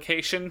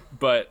application,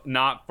 but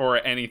not for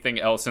anything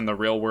else in the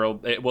real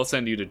world. It will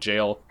send you to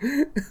jail.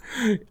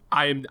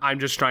 I'm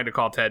just trying to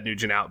call Ted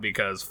Nugent out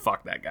because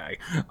fuck that guy.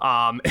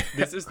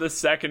 This is the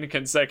second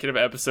consecutive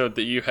episode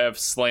that you have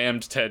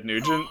slammed Ted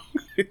Nugent.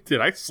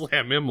 Did I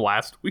slam him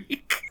last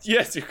week?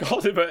 Yes, you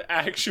called him an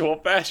actual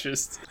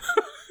fascist.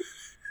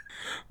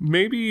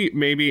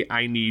 Maybe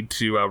I need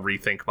to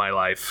rethink my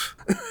life.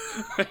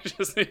 I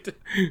just need to.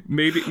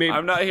 Maybe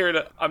I'm not here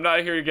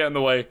to get in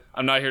the way.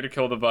 I'm not here to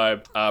kill the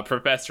vibe.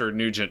 Professor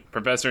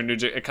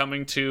Nugent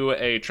coming to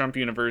a Trump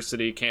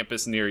University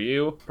campus near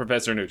you.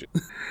 Professor Nugent.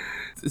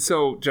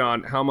 So,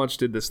 John, how much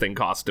did this thing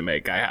cost to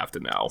make? I have to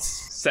know.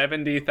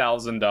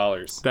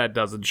 $70,000. That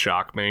doesn't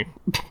shock me.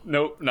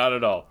 Nope, not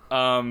at all.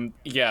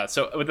 Yeah,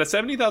 so with a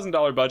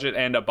 $70,000 budget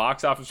and a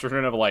box office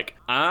return of like,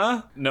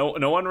 no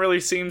one really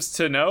seems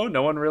to know.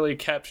 No one really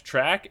kept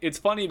track. It's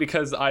funny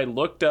because I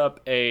looked up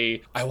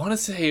I want to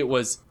say it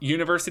was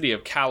University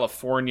of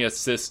California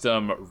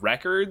system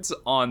records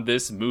on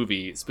this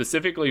movie,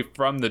 specifically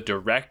from the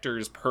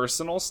director's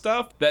personal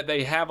stuff that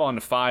they have on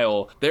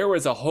file. There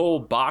was a whole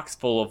box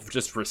full of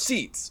just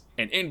receipts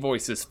and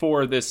invoices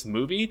for this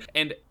movie,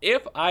 and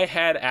if I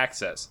had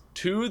access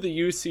to the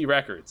UC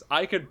records,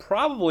 I could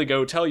probably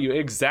go tell you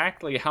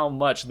exactly how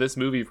much this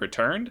movie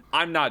returned.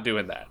 I'm not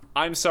doing that.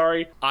 I'm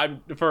sorry.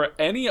 For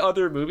any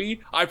other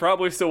movie, I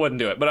probably still wouldn't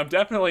do it, but I'm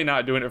definitely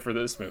not doing it for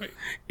this movie.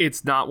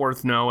 It's not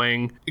worth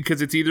knowing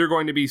because it's either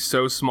going to be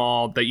so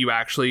small that you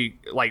actually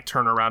like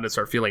turn around and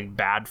start feeling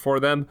bad for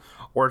them,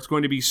 or it's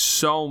going to be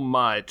so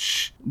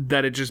much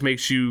that it just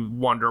makes you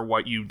wonder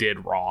what you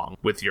did wrong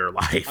with your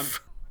life.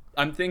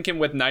 I'm thinking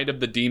with Night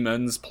of the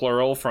Demons,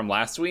 plural, from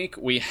last week,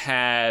 we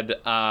had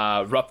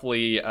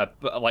roughly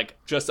like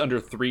just under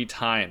 3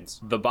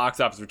 times the box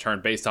office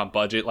return based on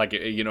budget. Like,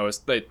 you know,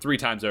 it's like 3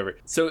 times over.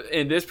 So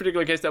in this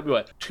particular case, that would be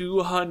what,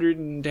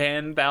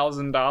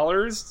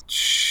 $210,000?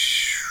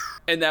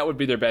 And that would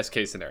be their best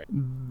case scenario.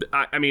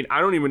 I mean,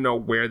 I don't even know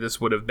where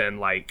this would have been,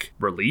 like,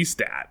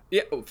 released at.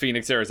 Yeah,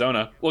 Phoenix,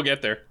 Arizona. We'll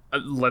get there.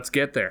 Let's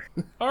get there.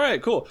 All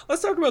right, cool.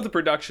 Let's talk about the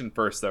production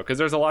first, though, because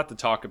there's a lot to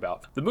talk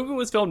about. The movie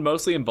was filmed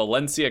mostly in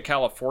Valencia,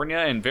 California,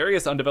 and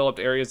various undeveloped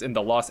areas in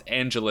the Los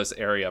Angeles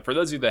area. For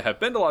those of you that have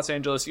been to Los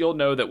Angeles, you'll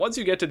know that once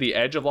you get to the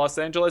edge of Los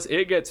Angeles,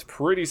 it gets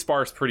pretty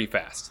sparse pretty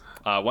fast.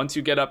 Once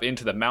you get up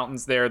into the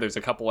mountains there's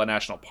a couple of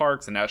national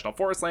parks and national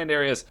forest land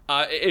areas.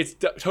 It's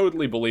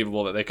totally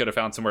believable that they could have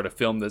found somewhere to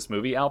film this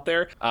movie out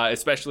there,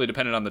 especially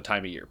depending on the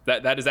time of year.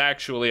 That is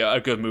actually a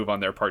good move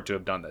on their part to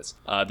have done this.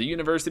 The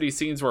university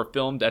scenes were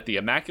filmed at the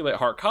Immaculate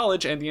Heart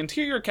College, and the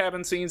interior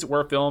cabin scenes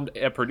were filmed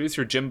at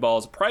producer Jim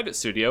Ball's private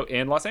studio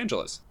in Los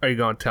Angeles. Are you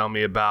going to tell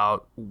me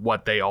about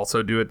what they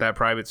also do at that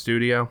private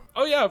studio?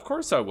 Oh yeah, of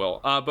course I will.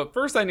 But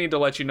first I need to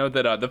let you know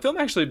that the film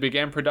actually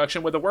began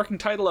production with a working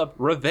title of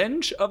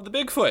Revenge of the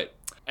Bigfoot.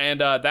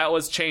 And that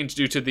was changed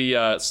due to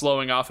the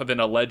slowing off of an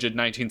alleged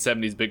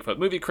 1970s Bigfoot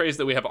movie craze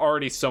that we have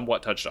already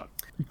somewhat touched on.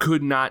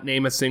 Could not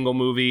name a single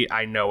movie.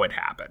 I know it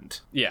happened.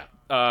 Yeah.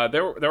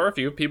 There were a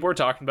few people were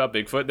talking about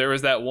Bigfoot. There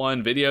was that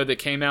one video that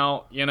came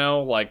out, you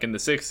know, like in the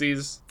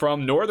 60s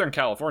from Northern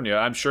California.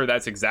 I'm sure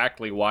that's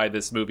exactly why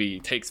this movie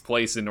takes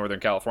place in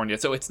Northern California.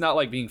 So it's not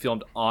like being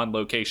filmed on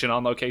location,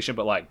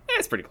 but like,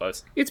 it's pretty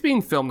close. It's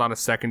being filmed on a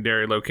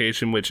secondary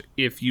location, which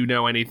if you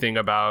know anything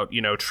about,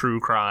 you know, true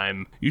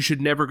crime, you should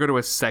never go to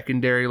a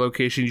secondary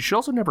location. You should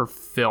also never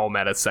film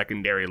at a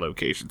secondary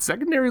location.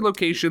 Secondary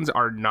locations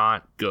are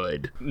not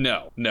good.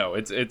 No,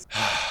 it's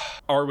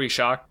Are we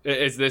shocked?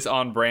 Is this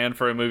on brand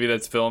for a movie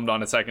that's filmed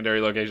on a secondary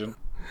location?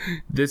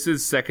 This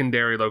is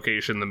secondary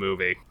location, the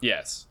movie.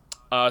 Yes.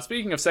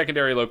 Speaking of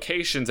secondary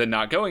locations and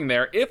not going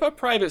there, if a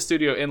private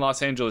studio in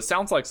Los Angeles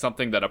sounds like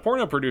something that a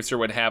porno producer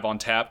would have on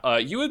tap,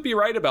 you would be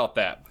right about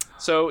that.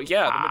 So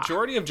yeah, the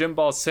majority of Jim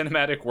Ball's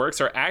cinematic works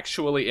are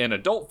actually in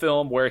adult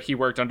film, where he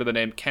worked under the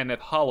name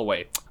Kenneth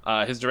Holloway.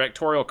 His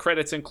directorial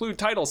credits include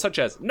titles such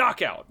as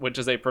Knockout, which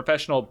is a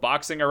professional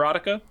boxing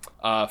erotica,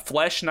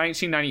 Flesh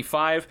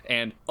 1995,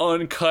 and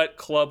Uncut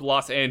Club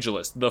Los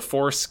Angeles, the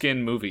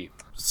foreskin movie.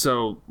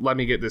 So let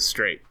me get this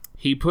straight.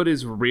 He put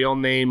his real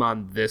name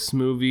on this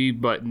movie,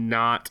 but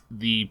not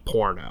the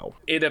porno.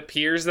 It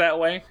appears that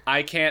way.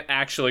 I can't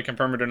actually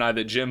confirm or deny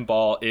that Jim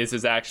Ball is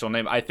his actual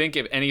name. I think,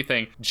 if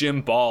anything,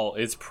 Jim Ball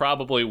is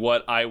probably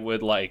what I would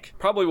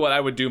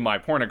do my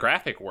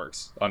pornographic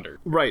works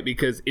under. Right,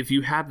 because if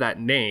you have that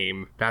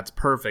name, that's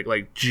perfect.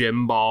 Like,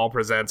 Jim Ball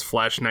presents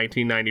Flesh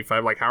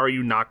 1995. Like, how are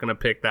you not going to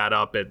pick that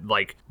up at,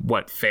 like,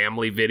 what,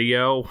 Family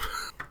Video?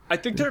 I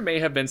think there may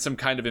have been some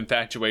kind of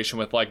infatuation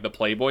with, like, the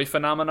Playboy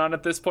phenomenon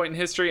at this point in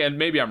history, and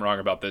maybe I'm wrong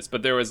about this,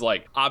 but there was,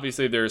 like,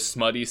 obviously there's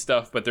smutty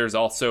stuff, but there's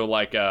also,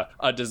 like, a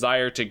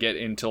desire to get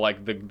into,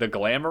 like, the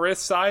glamorous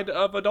side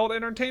of adult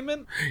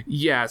entertainment.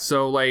 Yeah,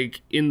 so,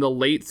 like, in the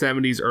late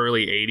 70s,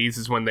 early 80s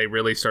is when they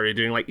really started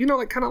doing, like, you know,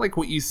 like, kind of like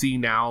what you see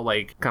now,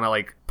 like, kind of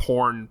like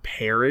porn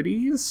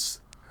parodies,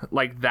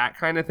 like that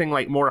kind of thing,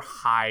 like more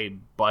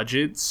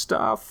high-budget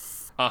stuff.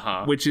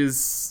 Which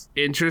is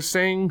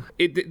interesting.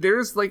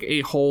 There's like a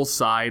whole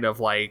side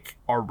of like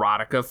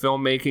erotica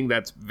filmmaking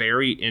that's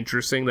very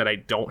interesting that I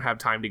don't have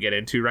time to get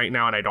into right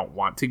now, and I don't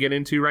want to get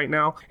into right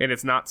now. And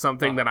it's not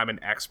something that I'm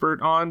an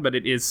expert on, but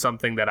it is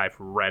something that I've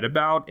read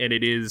about, and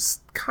it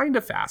is kind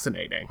of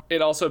fascinating.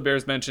 It also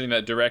bears mentioning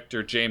that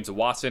director James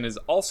Wasson is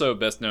also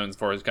best known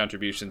for his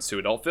contributions to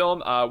adult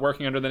film,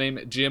 working under the name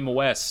Jim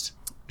West.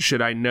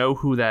 Should I know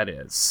who that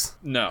is?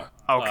 No.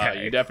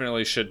 Okay. You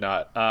definitely should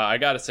not. I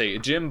gotta say,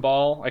 Jim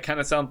Ball, I kind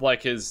of sound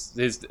like his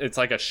it's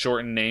like a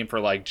shortened name for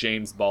like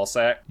James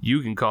Ballsack.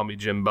 You can call me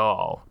Jim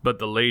Ball, but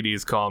the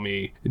ladies call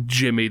me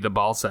Jimmy the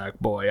Ballsack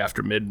Boy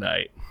after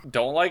midnight.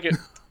 Don't like it.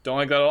 Don't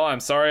like that at all.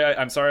 I'm sorry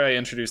I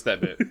introduced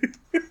that bit.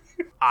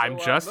 I'm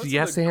just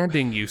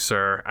yes-anding you,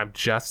 sir. I'm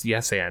just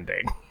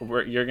yes-anding.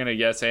 You're gonna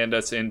yes-and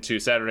us into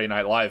Saturday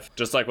Night Live,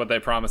 just like what they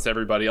promised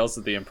everybody else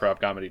at the improv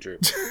comedy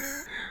troupe.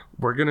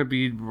 We're gonna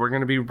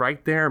be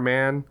right there,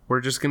 man. We're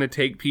just gonna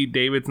take Pete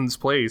Davidson's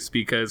place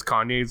because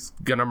Kanye's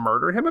gonna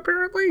murder him,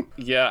 apparently.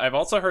 Yeah, I've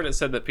also heard it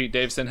said that Pete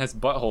Davidson has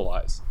butthole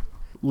eyes.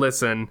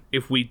 Listen,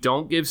 if we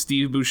don't give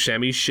Steve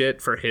Buscemi shit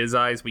for his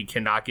eyes, we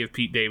cannot give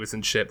Pete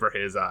Davidson shit for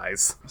his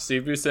eyes.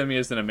 Steve Buscemi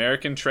is an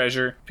American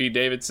treasure. Pete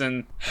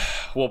Davidson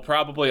will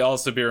probably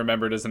also be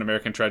remembered as an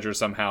American treasure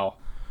somehow.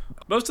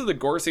 Most of the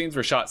gore scenes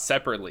were shot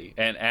separately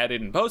and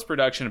added in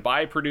post-production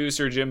by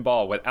producer Jim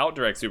Ball without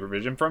direct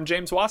supervision from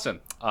James Wasson.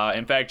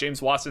 In fact,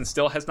 James Wasson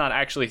still has not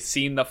actually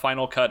seen the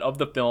final cut of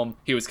the film.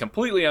 He was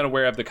completely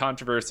unaware of the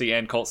controversy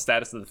and cult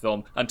status of the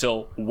film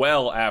until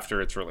well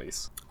after its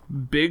release.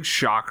 Big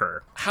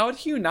shocker. How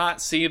do you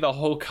not see the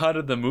whole cut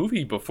of the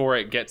movie before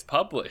it gets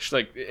published?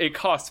 Like, it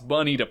costs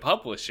money to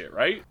publish it,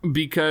 right?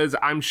 Because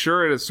I'm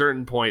sure at a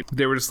certain point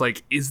they were just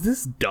like, is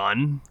this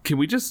done? Can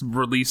we just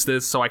release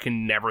this so I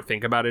can never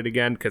think about it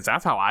again? Because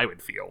that's how I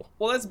would feel.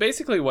 Well, that's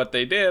basically what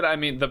they did. I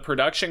mean, the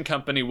production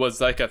company was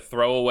like a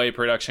throwaway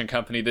production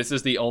company. This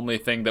is the only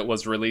thing that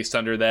was released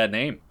under that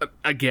name.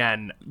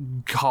 Again,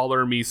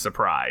 color me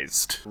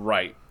surprised.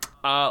 Right.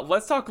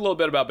 Let's talk a little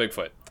bit about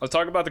Bigfoot. Let's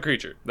talk about the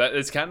creature. That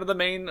is kind of the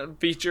main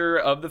feature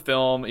of the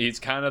film. He's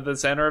kind of the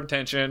center of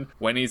attention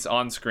when he's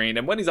on screen.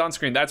 And when he's on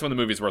screen, that's when the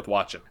movie's worth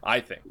watching, I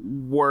think.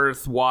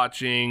 Worth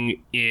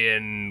watching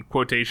in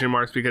quotation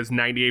marks, because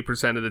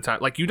 98% of the time,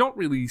 like, you don't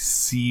really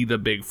see the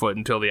Bigfoot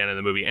until the end of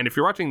the movie. And if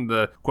you're watching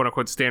the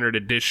quote-unquote standard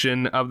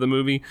edition of the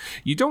movie,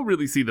 you don't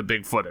really see the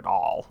Bigfoot at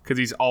all, because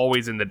he's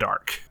always in the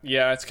dark.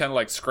 Yeah, it's kind of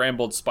like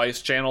scrambled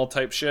Spice Channel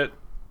type shit.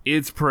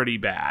 It's pretty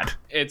bad.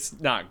 It's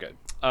not good.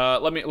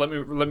 Let me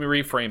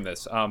reframe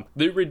this.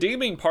 The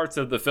redeeming parts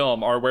of the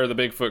film are where the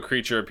Bigfoot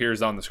creature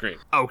appears on the screen.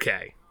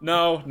 Okay.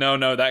 No,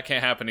 that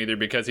can't happen either,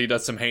 because he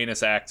does some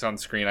heinous acts on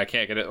screen. I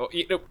can't get it.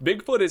 You know,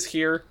 Bigfoot is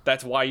here.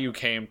 That's why you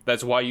came.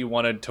 That's why you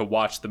wanted to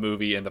watch the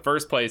movie in the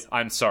first place.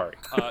 I'm sorry.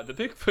 The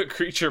Bigfoot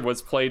creature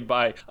was played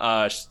by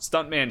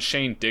stuntman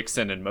Shane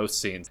Dixon in most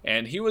scenes,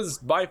 and he was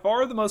by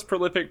far the most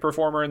prolific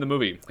performer in the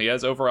movie. He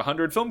has over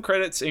 100 film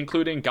credits,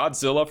 including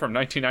Godzilla from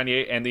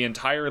 1998 and the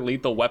entire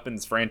Lethal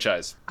Weapons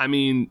franchise. I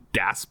mean,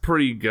 that's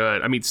pretty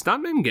good. I mean,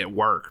 stuntmen get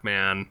work,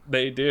 man.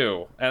 They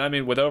do. And I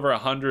mean, with over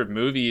 100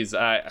 movies,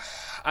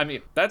 I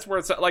mean, that's where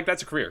it's like,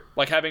 that's a career.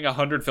 Like, having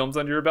 100 films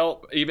under your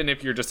belt, even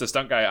if you're just a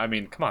stunt guy, I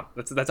mean, come on,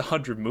 that's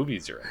 100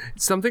 movies you're in.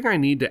 Something I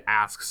need to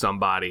ask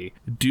somebody: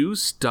 do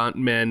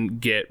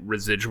stuntmen get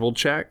residual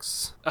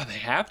checks? Oh, they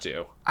have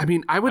to. I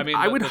mean, I would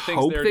the things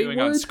hope they're they doing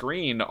would. on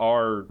screen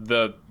are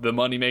the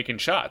money making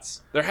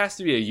shots. There has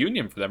to be a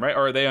union for them, right?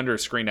 Or are they under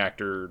Screen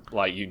Actor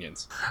like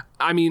unions?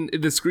 I mean,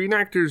 the Screen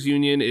Actors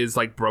Union is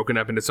like broken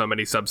up into so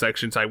many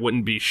subsections. I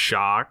wouldn't be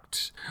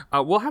shocked.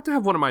 We'll have to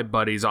have one of my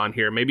buddies on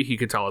here. Maybe he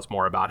could tell us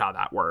more about how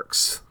that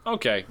works.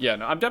 Okay, yeah,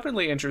 no, I'm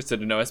definitely interested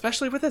to know,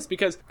 especially with this,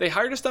 because they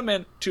hired a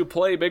stuntman to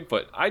play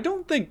Bigfoot. I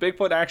don't think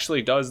Bigfoot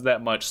actually does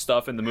that much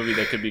stuff in the movie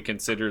that could be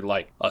considered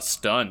like a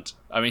stunt.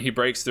 I mean, he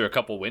breaks through a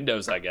couple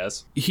windows, I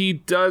guess. He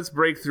does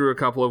break through a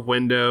couple of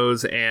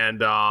windows,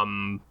 and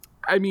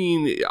I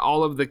mean,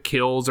 all of the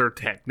kills are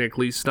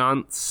technically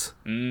stunts.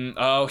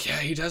 Oh yeah,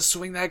 he does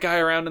swing that guy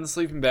around in the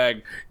sleeping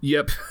bag.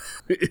 Yep.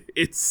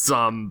 It's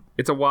a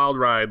wild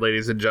ride,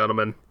 ladies and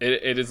gentlemen.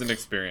 It is an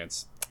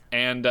experience.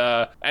 And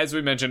as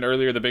we mentioned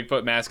earlier, the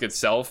Bigfoot mask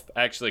itself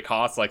actually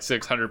costs like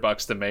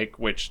 $600 to make,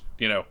 which,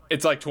 you know,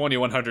 it's like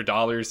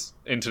 $2,100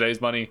 in today's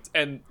money.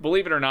 And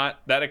believe it or not,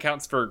 that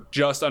accounts for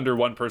just under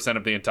 1%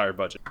 of the entire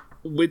budget.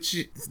 Which,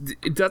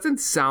 it doesn't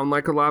sound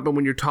like a lot, but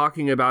when you're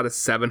talking about a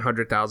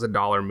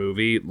 $700,000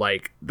 movie,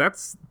 like,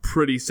 that's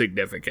pretty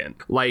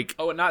significant. Like,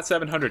 oh, not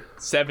 700,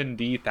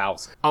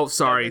 70,000. Oh,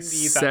 sorry,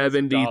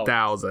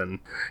 70,000.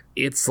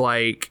 It's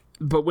like,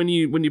 but when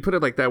you put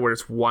it like that, where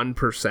it's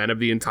 1% of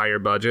the entire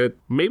budget,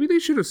 maybe they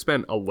should have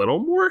spent a little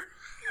more.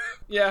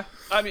 Yeah,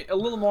 I mean, a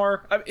little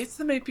more. I mean, it's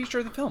the main feature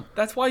of the film.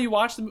 That's why you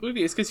watch the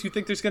movie, is because you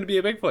think there's going to be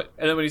a Bigfoot.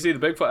 And then when you see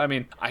the Bigfoot, I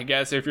mean, I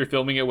guess if you're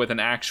filming it with an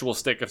actual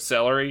stick of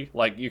celery,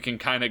 like, you can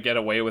kind of get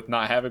away with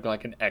not having,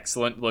 like, an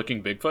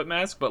excellent-looking Bigfoot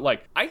mask. But,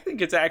 like, I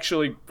think it's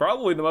actually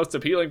probably the most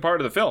appealing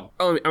part of the film.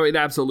 Oh, I mean, it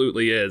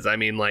absolutely is. I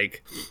mean,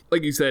 like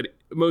you said,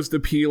 most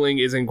appealing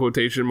is in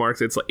quotation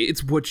marks. It's like,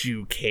 it's what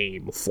you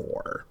came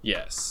for.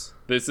 Yes.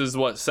 This is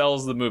what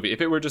sells the movie.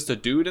 If it were just a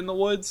dude in the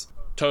woods,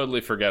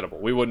 totally forgettable.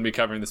 We wouldn't be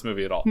covering this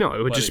movie at all. No,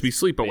 it would just be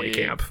Sleepaway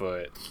Camp.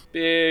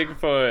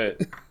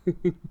 Bigfoot.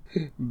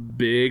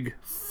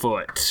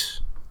 Bigfoot.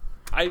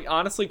 I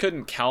honestly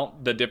couldn't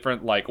count the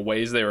different, like,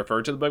 ways they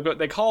refer to the Bigfoot.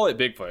 They call it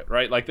Bigfoot,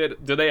 right? Like,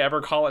 do they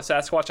ever call it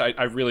Sasquatch?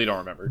 I really don't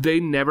remember. They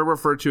never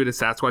refer to it as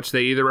Sasquatch.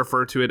 They either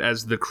refer to it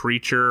as the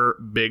creature,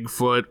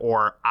 Bigfoot,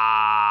 or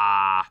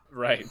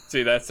Right.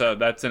 See, that's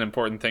an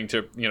important thing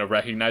to, you know,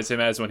 recognize him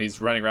as when he's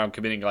running around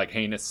committing, like,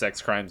 heinous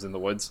sex crimes in the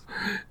woods.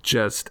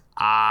 Just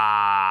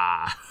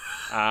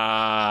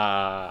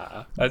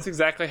That's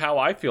exactly how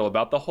I feel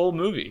about the whole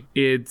movie.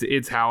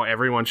 It's how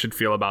everyone should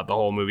feel about the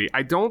whole movie.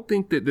 I don't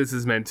think that this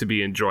is meant to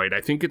be enjoyed.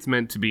 I think it's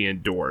meant to be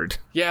endured.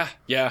 Yeah,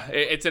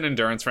 it's an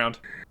endurance round.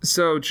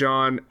 So,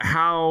 John,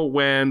 how,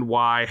 when,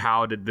 why,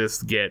 how did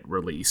this get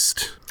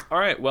released? All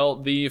right, well,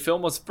 the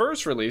film was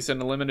first released in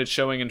a limited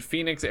showing in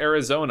Phoenix,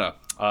 Arizona,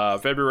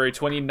 February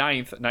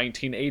 29th,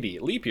 1980.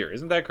 Leap year,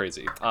 isn't that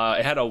crazy?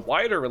 It had a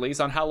wider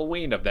release on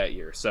Halloween of that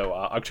year, so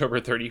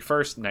October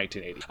 31st,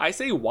 1980. I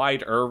say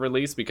wider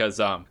release because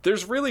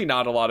there's really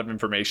not a lot of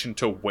information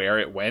to where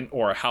it went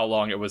or how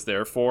long it was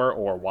there for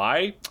or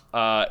why.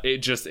 It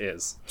just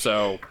is.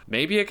 So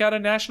maybe it got a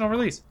national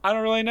release. I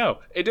don't really know.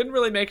 It didn't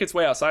really make its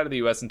way outside of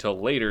the US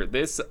until later.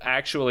 This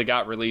actually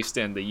got released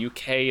in the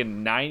UK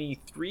in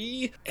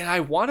 93, and I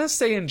want to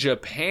say in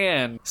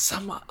Japan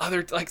sometime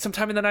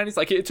in the 90s.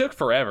 Like, it took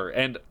forever,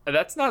 and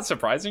that's not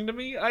surprising to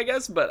me, I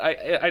guess, but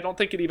I don't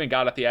think it even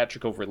got a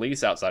theatrical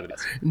release outside of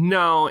this.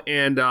 No,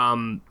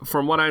 and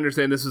from what I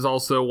understand, this is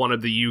also one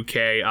of the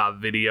UK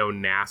video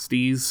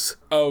nasties.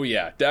 Oh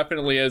yeah,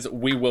 definitely is.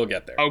 We will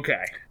get there.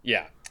 Okay.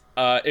 Yeah.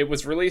 It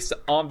was released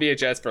on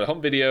VHS for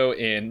home video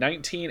in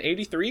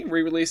 1983,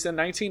 re-released in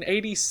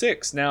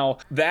 1986. Now,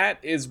 that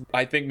is,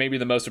 I think, maybe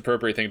the most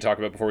appropriate thing to talk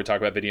about before we talk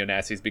about Video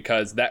Nasties,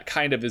 because that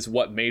kind of is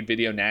what made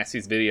Video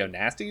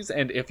Nasties.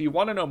 And if you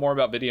want to know more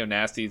about Video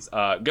Nasties,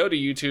 go to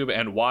YouTube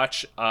and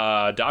watch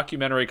a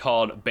documentary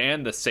called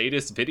Ban the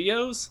Sadist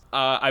Videos.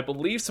 I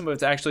believe some of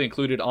it's actually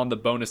included on the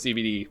bonus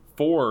DVD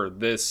for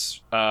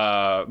this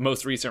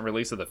most recent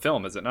release of the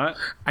film, is it not?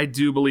 I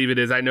do believe it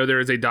is. I know there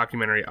is a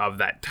documentary of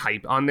that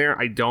type on there.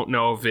 I don't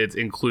know if it's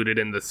included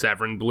in the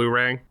Severin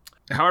Blu-ray.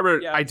 However,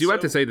 yeah, I do have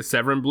to say the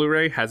Severin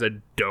Blu-ray has a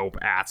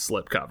dope-ass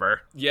slipcover.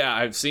 Yeah,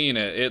 I've seen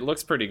it. It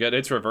looks pretty good.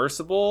 It's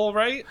reversible,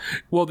 right?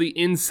 Well, the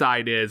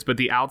inside is, but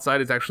the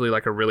outside is actually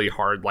like a really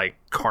hard, like,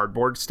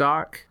 cardboard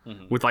stock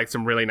with, like,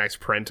 some really nice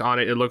print on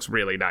it. It looks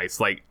really nice.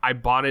 Like, I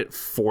bought it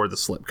for the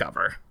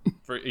slipcover.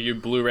 For you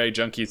Blu-ray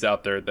junkies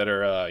out there that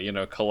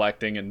are,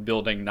 collecting and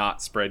building not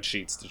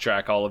spreadsheets to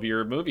track all of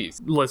your movies.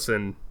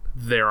 Listen,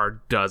 there are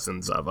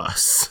dozens of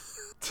us.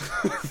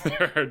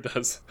 There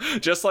does,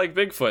 just like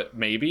Bigfoot,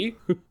 maybe.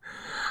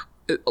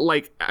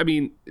 Like, I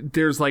mean,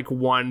 there's like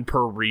one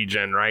per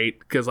region, right?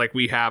 Because like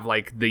we have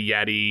like the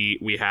Yeti,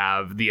 we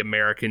have the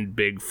American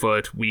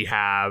Bigfoot, we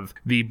have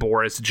the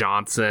Boris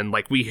Johnson.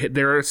 Like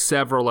there are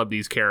several of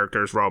these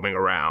characters roaming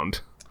around.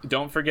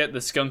 Don't forget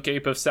the skunk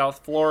ape of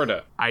South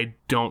Florida. I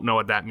don't know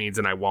what that means,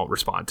 and I won't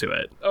respond to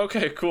it.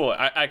 Okay, cool.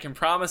 I can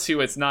promise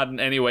you it's not in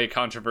any way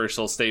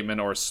controversial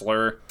statement or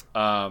slur.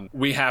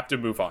 We have to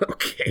move on.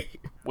 Okay.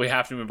 We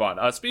have to move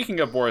on. Speaking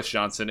of Boris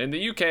Johnson, in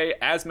the UK,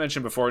 as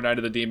mentioned before, Night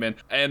of the Demon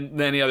and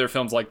many other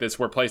films like this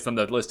were placed on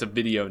the list of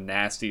video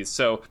nasties.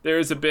 So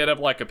there's a bit of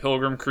like a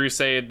pilgrim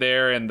crusade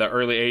there in the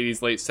early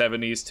 80s, late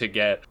 70s to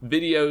get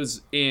videos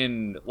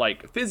in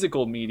like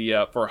physical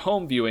media for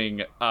home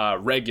viewing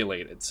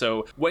regulated.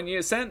 So when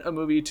you sent a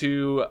movie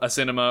to a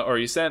cinema or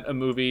you sent a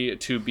movie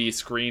to be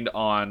screened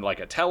on like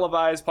a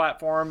televised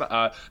platform,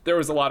 there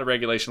was a lot of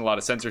regulation, a lot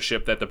of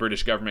censorship that the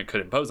British government could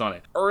impose on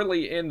it.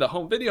 Early in the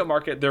home video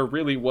market, there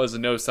really was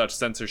no such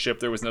censorship,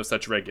 there was no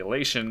such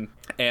regulation,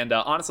 and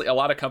honestly a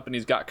lot of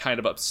companies got kind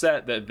of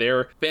upset that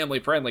their family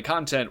friendly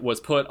content was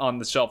put on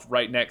the shelf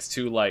right next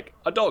to like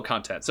adult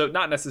content. So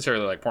not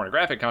necessarily like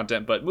pornographic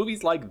content, but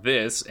movies like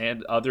this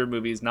and other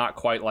movies not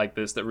quite like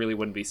this that really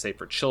wouldn't be safe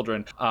for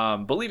children.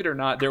 Believe it or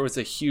not, there was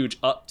a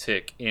huge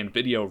uptick in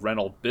video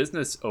rental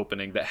business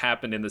opening that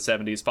happened in the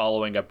 70s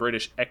following a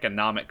British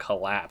economic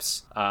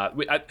collapse.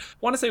 I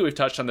want to say we've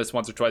touched on this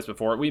once or twice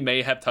before. We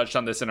may have touched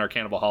on this in our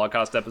Cannibal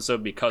Holocaust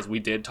episode because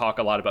we did talk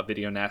a lot about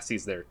video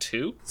nasties there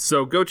too.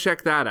 So go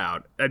check that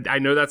out. I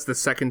know that's the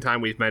second time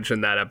we've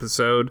mentioned that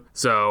episode,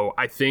 so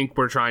I think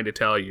we're trying to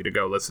tell you to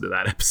go listen to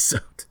that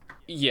episode.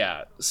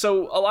 Yeah,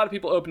 so a lot of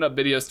people opened up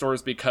video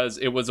stores because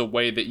it was a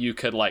way that you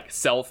could like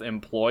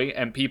self-employ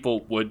and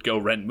people would go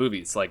rent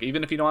movies. Like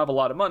even if you don't have a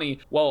lot of money,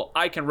 well,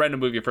 I can rent a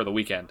movie for the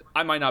weekend.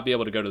 I might not be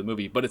able to go to the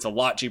movie, but it's a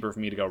lot cheaper for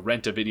me to go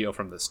rent a video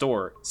from the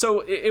store. So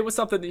it was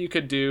something that you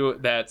could do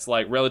that's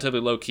like relatively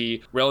low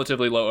key,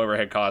 relatively low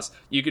overhead costs.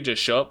 You could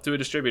just show up to a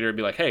distributor and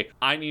be like, hey,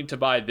 I need to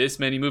buy this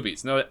many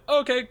movies. And they're like,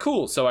 okay,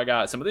 cool. So I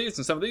got some of these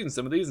and some of these and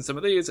some of these and some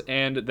of these.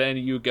 And then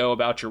you go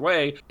about your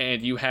way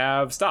and you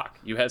have stock.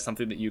 You have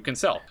something that you can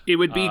sell. It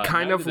would be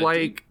kind of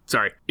like,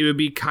 it would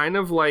be kind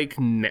of like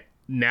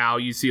now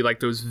you see like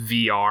those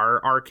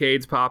VR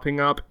arcades popping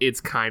up.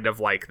 It's kind of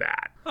like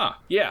that. Huh.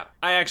 Yeah,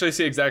 I actually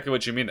see exactly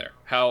what you mean there.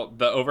 How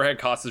the overhead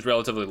cost is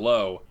relatively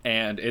low,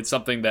 and it's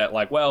something that,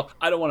 like, well,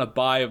 I don't want to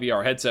buy a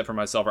VR headset for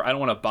myself, or I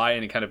don't want to buy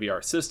any kind of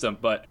VR system,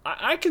 but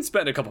I can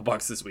spend a couple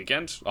bucks this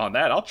weekend on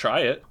that. I'll try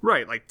it.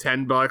 Right, like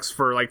 $10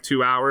 for like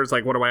 2 hours.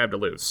 Like, what do I have to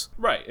lose?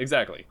 Right,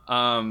 exactly.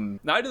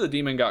 Night of the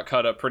Demon got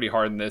cut up pretty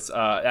hard in this,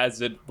 as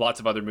did lots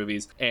of other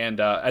movies, and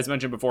as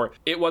mentioned before,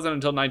 it wasn't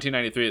until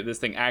 1993 that this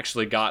thing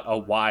actually got a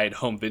wide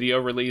home video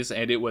release,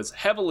 and it was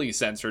heavily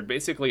censored.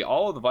 Basically,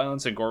 all of the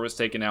violence and gore was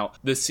taken out.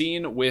 The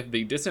scene with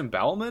the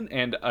disembowelment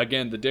and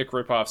again the dick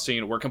ripoff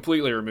scene were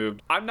completely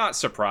removed. I'm not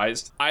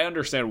surprised. I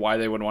understand why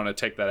they would want to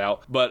take that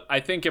out, but I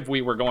think if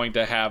we were going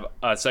to have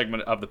a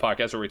segment of the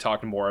podcast where we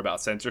talk more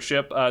about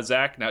censorship,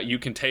 Zach, now you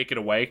can take it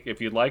away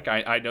if you'd like.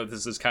 I know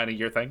this is kind of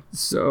your thing.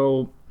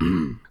 So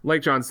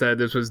like John said,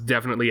 this was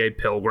definitely a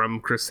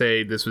pilgrim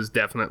crusade. This was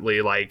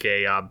definitely like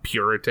a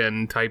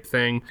Puritan type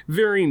thing.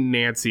 Very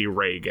Nancy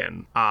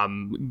Reagan.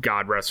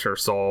 God rest her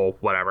soul,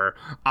 whatever.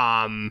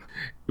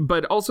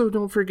 But also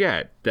don't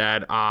forget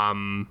that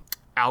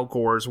Al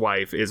Gore's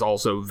wife is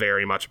also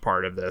very much a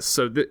part of this.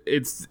 So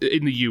it's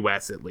in the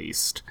US at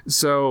least.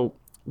 So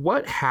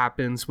what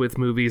happens with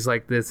movies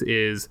like this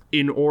is,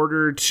 in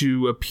order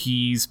to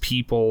appease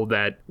people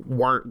that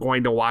weren't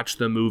going to watch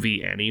the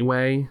movie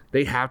anyway,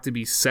 they have to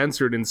be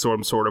censored in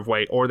some sort of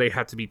way, or they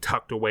have to be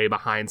tucked away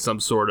behind some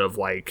sort of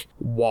like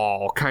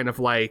wall, kind of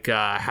like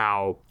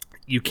how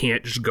you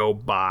can't just go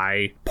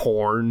buy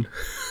porn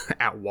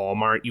at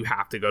Walmart. You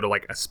have to go to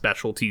like a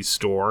specialty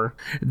store.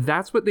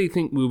 That's what they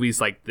think movies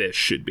like this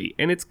should be.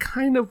 And it's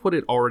kind of what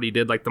it already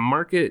did. Like the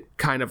market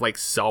kind of like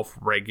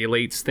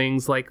self-regulates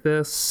things like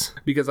this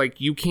because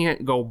like you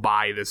can't go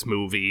buy this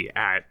movie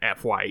at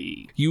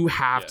FYE. You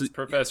have to.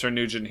 Professor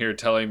Nugent here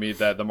telling me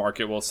that the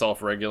market will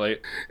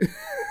self-regulate.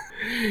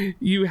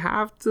 You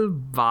have to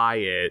buy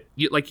it.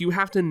 You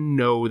have to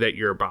know that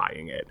you're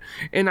buying it.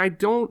 And I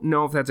don't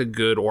know if that's a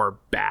good or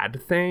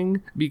bad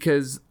thing,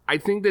 because I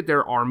think that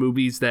there are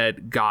movies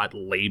that got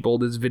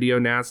labeled as video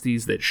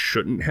nasties that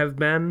shouldn't have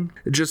been.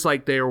 Just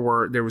like there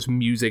was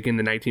music in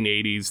the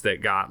 1980s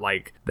that got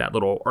like that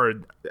little, or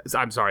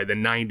I'm sorry, the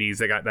 90s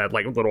that got that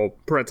like little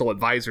parental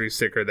advisory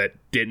sticker that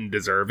didn't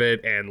deserve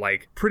it and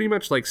like pretty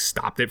much like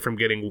stopped it from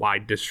getting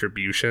wide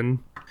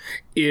distribution.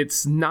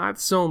 It's not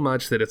so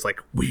much that it's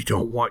like, we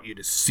don't want you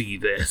to see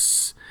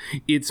this.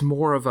 It's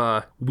more of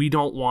a, we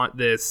don't want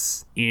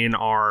this in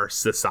our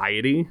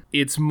society.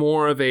 It's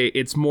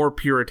more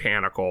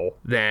puritanical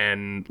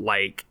than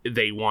like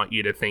they want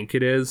you to think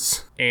it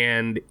is.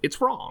 And it's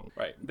wrong.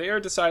 Right. They are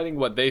deciding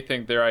what they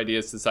think their idea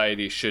of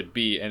society should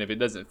be. And if it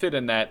doesn't fit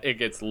in that, it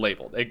gets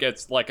labeled. It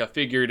gets like a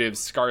figurative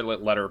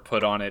scarlet letter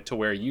put on it to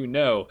where, you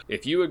know,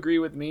 if you agree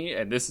with me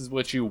and this is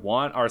what you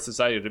want our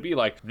society to be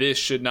like, this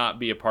should not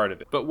be a part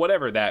of it. But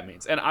whatever that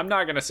means. And I'm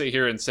not going to sit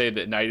here and say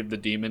that Night of the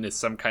Demon is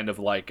some kind of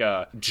like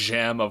a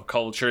gem of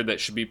culture that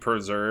should be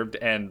preserved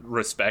and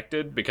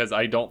respected, because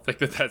I don't think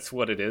that that's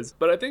what it is.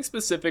 But I think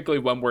specifically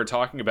when we're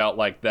talking about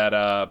like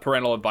that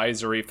parental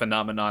advisory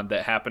phenomenon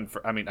that happened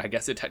for, I mean, I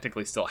guess it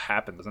technically still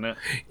happened, doesn't it?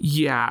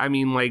 Yeah, I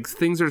mean, like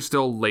things are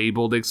still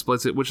labeled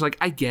explicit, which like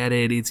I get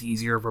it, it's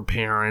easier for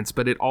parents,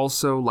 but it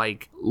also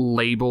like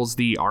labels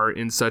the art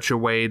in such a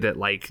way that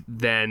like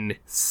then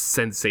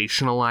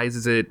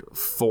sensationalizes it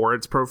for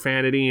its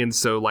profanity. And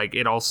so like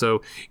it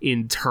also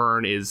in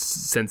turn is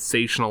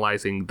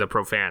sensationalizing the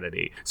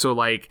profanity. So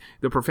like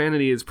the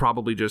profanity is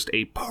probably just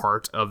a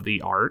part of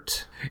the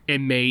art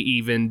and may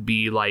even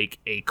be like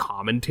a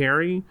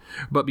commentary,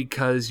 but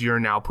because you're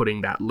now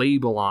putting that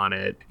label on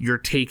it, you're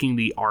taking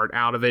the art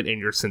out of it and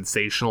you're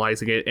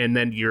sensationalizing it, and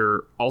then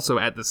you're also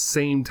at the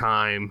same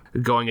time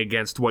going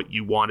against what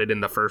you wanted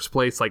in the first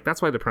place. Like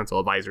that's why the parental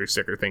advisory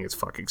sticker thing is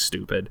fucking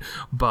stupid.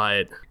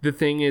 But the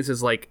thing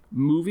is like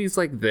movies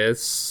like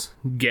this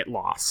get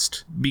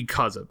lost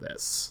because of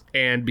this,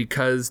 and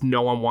because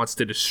no one wants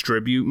to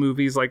distribute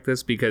movies like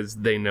this because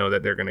they know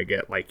that they're gonna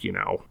get like, you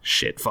know,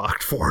 shit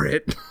fucked for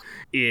it.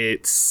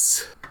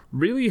 It's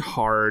really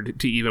hard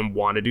to even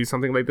want to do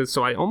something like this,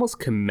 so I almost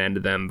commend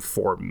them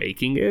for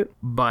making it,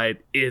 but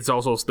it's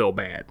also still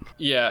bad.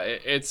 Yeah,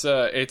 it's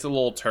a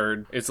little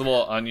turd. It's a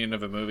little onion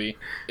of a movie.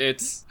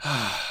 It's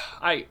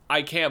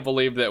I can't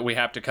believe that we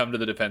have to come to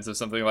the defense of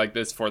something like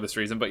this for this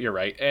reason, but you're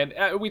right. And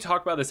we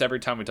talk about this every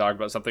time we talk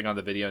about something on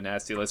the video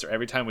nasty list, or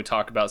every time we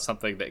talk about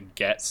something that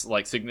gets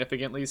like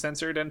significantly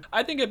censored. And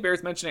I think it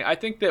bears mentioning, I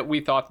think that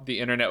we thought that the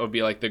internet would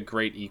be like the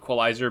great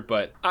equalizer,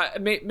 but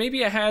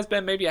maybe it has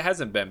been, maybe it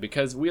hasn't been,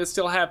 because we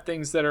still have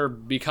things that are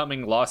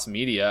becoming lost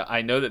media.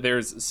 I know that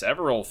there's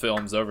several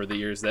films over the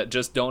years that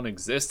just don't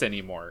exist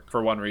anymore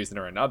for one reason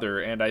or another,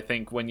 and I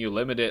think when you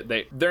limit it,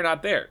 they're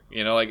not there.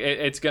 You know, like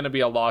it's going to be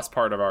a lost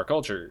part of our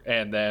culture,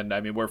 and then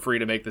I mean we're free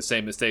to make the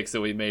same mistakes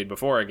that we made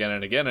before again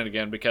and again and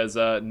again because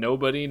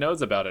nobody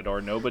knows about it,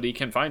 or nobody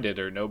can find it,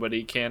 or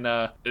nobody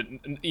can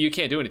you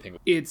can't do anything.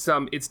 It's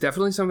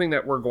definitely something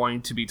that we're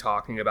going to be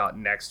talking about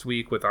next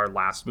week with our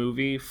last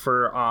movie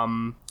for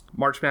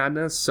March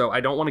Madness, so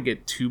I don't want to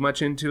get too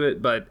much into it,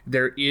 but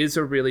there is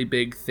a really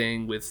big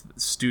thing with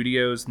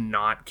studios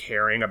not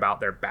caring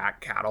about their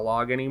back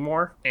catalog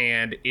anymore,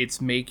 and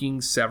it's making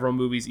several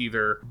movies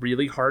either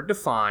really hard to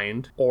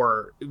find,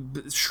 or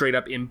straight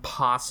up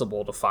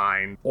impossible to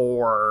find,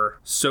 or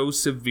so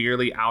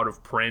severely out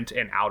of print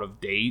and out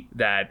of date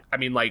that, I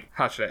mean, like,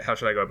 how should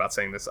I go about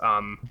saying this?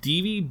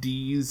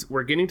 DVDs,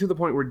 we're getting to the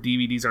point where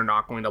DVDs are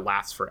not going to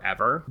last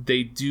forever.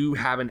 They do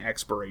have an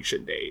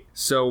expiration date,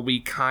 so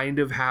we kind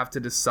of have to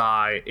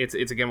decide, it's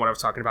again what I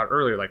was talking about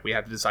earlier, like we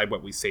have to decide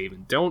what we save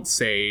and don't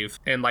save.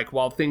 And like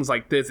while things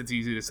like this, it's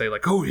easy to say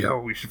like, oh yeah,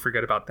 we should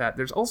forget about that,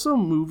 there's also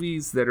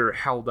movies that are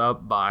held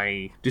up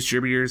by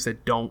distributors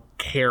that don't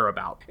care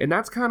about, and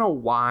that's kind of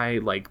why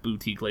like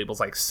boutique labels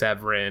like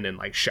Severin and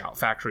like Shout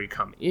Factory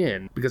come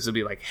in, because it'll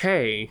be like,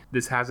 hey,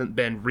 this hasn't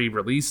been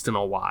re-released in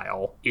a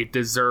while, it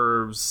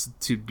deserves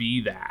to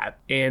be that,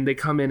 and they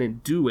come in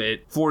and do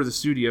it for the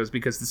studios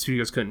because the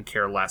studios couldn't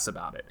care less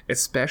about it.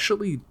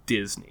 Especially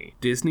Disney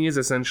is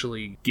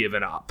essentially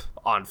given up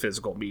on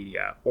physical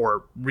media,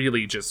 or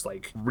really just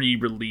like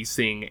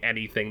re-releasing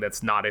anything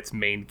that's not its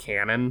main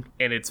canon,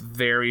 and it's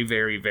very,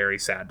 very, very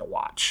sad to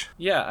watch.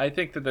 Yeah, I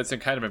think that that's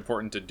kind of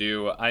important to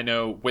do. I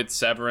know with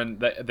Severin,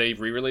 that they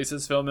re-released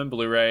this film in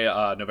Blu-ray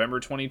November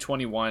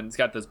 2021. It's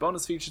got those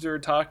bonus features we were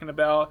talking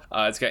about.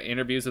 It's got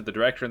interviews with the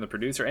director and the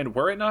producer, and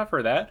were it not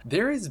for that,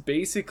 there is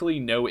basically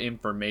no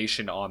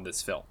information on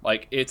this film.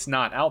 Like, it's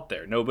not out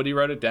there. Nobody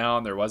wrote it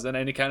down. There wasn't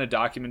any kind of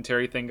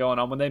documentary thing going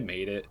on when they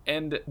made it.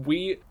 And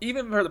we,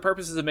 even for the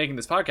purposes of making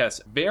this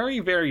podcast, very,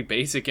 very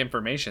basic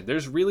information.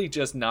 There's really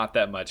just not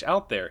that much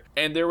out there.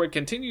 And there would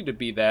continue to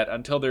be that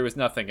until there was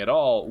nothing at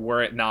all,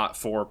 were it not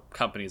for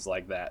companies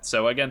like that.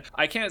 So again,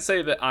 I can't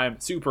say that I'm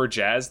super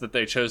jazzed that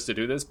they chose to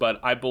do this, but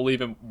I believe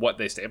in what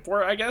they stand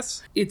for, I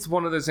guess. It's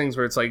one of those things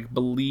where it's like,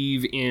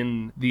 believe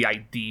in the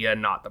idea,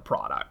 not the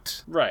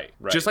product. Right.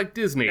 Just like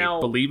Disney,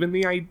 believe in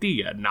the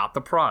idea, not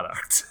the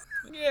product.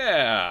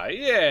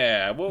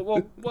 Yeah.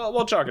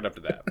 We'll chalk it up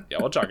to that. Yeah,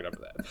 we'll chalk it up to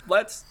that.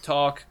 Let's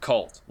talk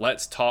cult.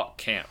 Let's talk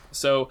camp.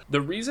 So the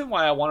reason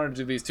why I wanted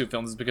to do these two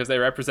films is because they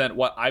represent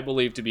what I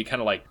believe to be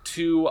kind of like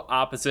two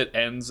opposite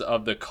ends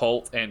of the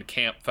cult and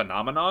camp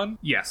phenomenon.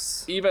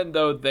 Yes. Even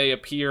though they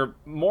appear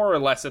more or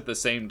less at the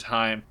same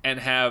time and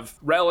have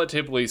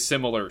relatively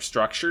similar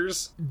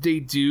structures.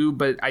 They do,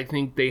 but I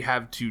think they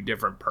have two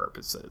different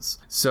purposes.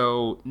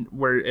 So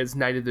whereas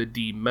Night of the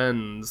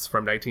Demons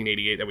from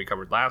 1988 that we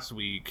covered last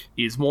week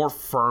is more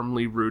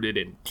firmly rooted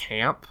in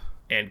camp,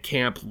 and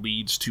camp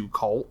leads to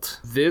cult.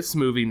 This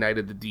movie, Night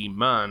of the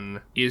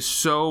Demon, is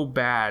so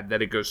bad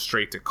that it goes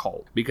straight to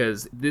cult,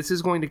 because this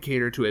is going to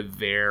cater to a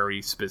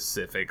very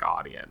specific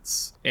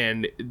audience.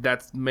 And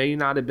that may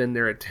not have been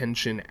their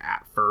intention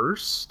at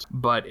first,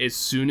 but as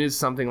soon as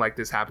something like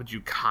this happens,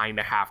 you kind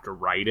of have to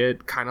write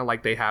it, kind of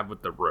like they have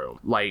with The Room.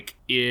 Like,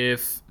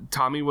 if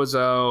Tommy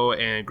Wiseau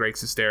and Greg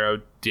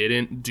Sestero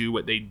didn't do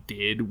what they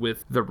did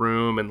with The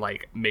Room and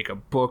like make a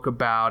book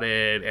about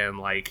it and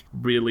like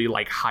really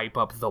like hype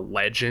up the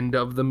legend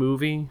of the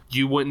movie,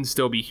 you wouldn't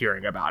still be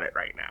hearing about it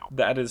right now.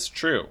 That is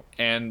true.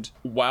 And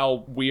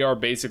while we are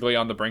basically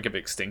on the brink of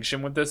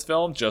extinction with this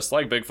film, just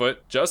like Bigfoot,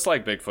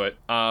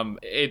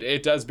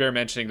 it does bear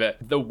mentioning that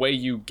the way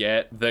you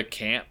get the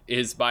camp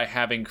is by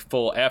having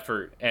full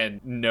effort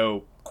and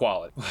no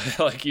quality.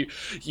 Like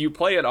you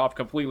play it off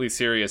completely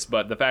serious,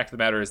 but the fact of the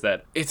matter is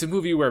that it's a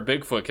movie where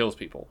Bigfoot kills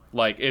people.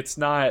 Like,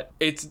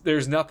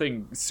 there's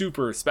nothing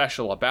super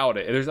special about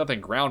it. There's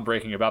nothing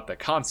groundbreaking about the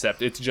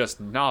concept. It's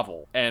just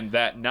novel, and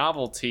that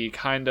novelty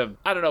kind of,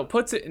 I don't know,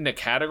 puts it in a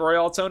category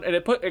all its own, and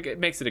it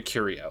makes it a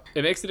curio.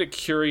 It makes it a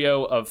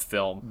curio of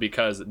film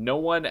because no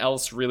one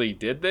else really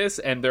did this,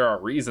 and there are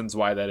reasons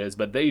why that is,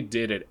 but they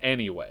did it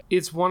anyway.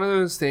 It's one of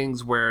those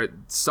things where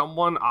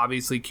someone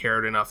obviously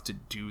cared enough to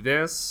do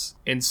this,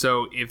 and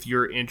so if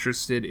you're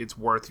interested, it's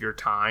worth your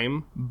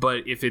time.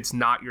 But if it's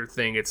not your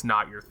thing, it's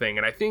not your thing.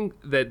 And I think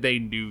that they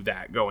knew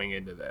that going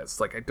into this.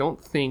 Like, I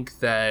don't think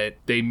that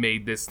they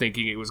made this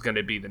thinking it was going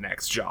to be the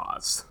next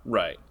Jaws.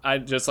 Right. I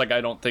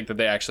don't think that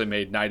they actually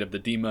made Night of the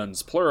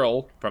Demons,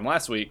 plural, from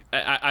last week.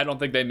 I don't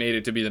think they made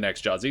it to be the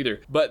next Jaws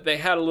either. But they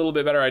had a little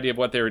bit better idea of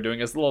what they were doing.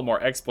 It's a little more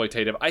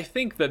exploitative. I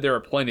think that there are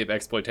plenty of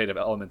exploitative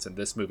elements in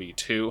this movie,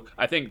 too.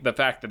 I think the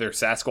fact that there's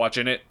Sasquatch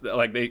in it,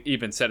 like they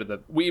even said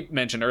it, we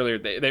mentioned earlier,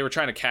 they were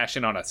trying to cash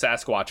in on a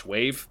Sasquatch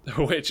wave,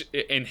 which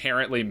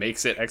inherently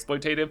makes it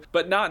exploitative,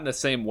 but not in the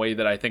same way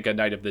that I think A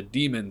Night of the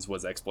Demons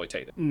was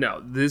exploitative.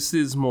 No, this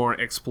is more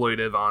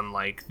exploitive on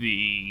like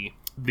the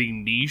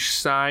niche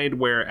side,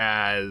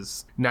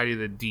 whereas Night of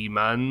the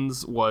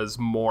Demons was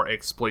more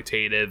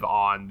exploitative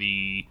on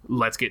the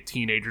let's get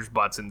teenagers'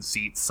 butts in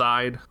seats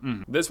side.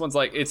 This one's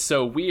like, it's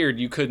so weird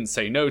you couldn't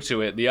say no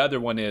to it. The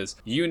other one is,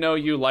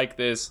 you like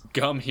this,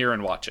 come here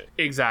and watch it.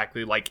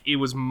 Exactly. Like, it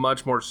was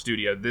much more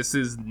studio. This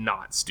is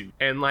not studio.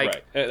 And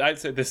like, right. I'd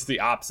say this is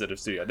the opposite of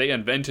studio. They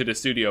invented a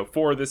studio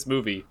for this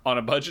movie on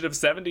a budget of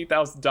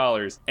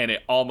 $70,000 and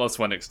it almost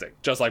went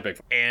extinct, just like Bigfoot.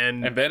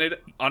 And invented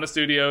on a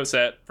studio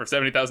set for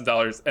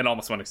 $70,000 and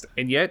almost went extinct.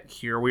 And yet,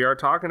 here we are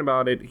talking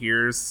about it.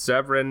 Here's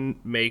Severin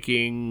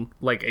making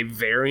like a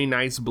very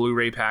nice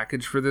Blu-ray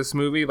package for this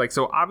movie. Like,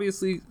 so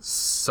obviously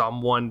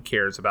someone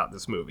cares about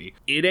this movie.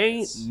 It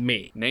ain't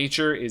me.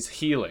 Nature is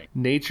healing.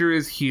 Nature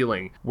is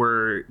healing.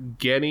 We're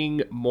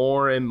getting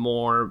more and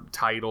more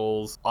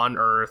titles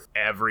unearthed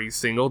every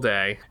single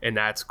day, and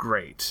that's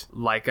great.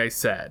 Like I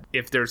said,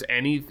 if there's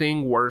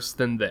anything worse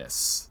than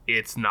this,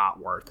 it's not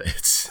worth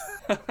it.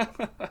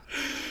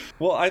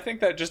 Well, I think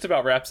that just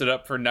about wraps it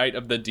up for Night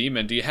of the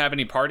Demon. Do you have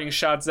any parting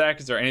shots, Zach?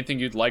 Is there anything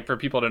you'd like for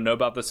people to know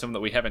about this film that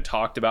we haven't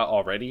talked about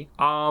already?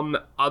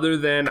 Other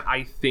than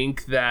I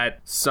think that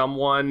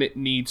someone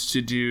needs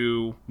to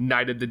do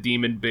Night of the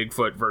Demon,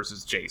 Bigfoot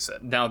versus Jason.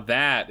 Now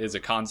that is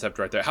a concept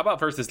right there. How about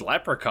versus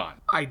Leprechaun?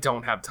 I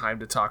don't have time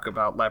to talk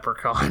about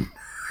Leprechaun.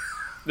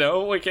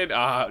 No, we can.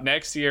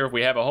 Next year,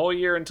 we have a whole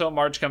year until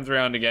March comes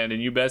around again,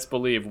 and you best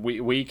believe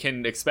we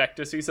can expect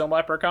to see some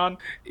Leprechaun.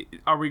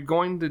 Are we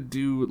going to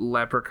do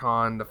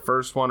Leprechaun, the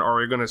first one, or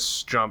are we going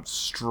to jump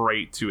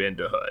straight to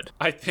Into Hood?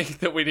 I think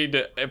that we need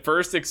to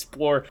first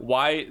explore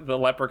why the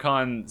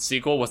Leprechaun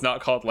sequel was not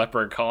called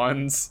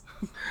Leprechauns.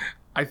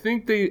 I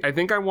think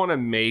I want to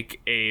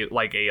make a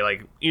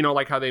you know,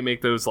 like how they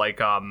make those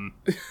like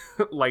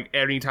like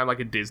anytime like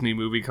a Disney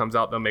movie comes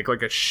out, they'll make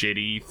like a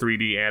shitty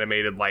 3D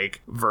animated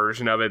like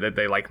version of it that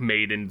they like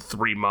made in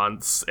 3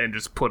 months and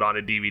just put on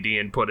a DVD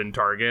and put in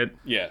Target.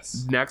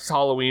 Yes. Next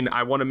Halloween,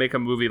 I want to make a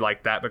movie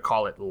like that, but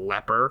call it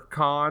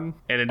LeperCon,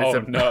 and it is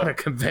about a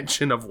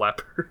convention of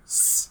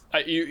lepers.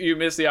 You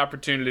missed the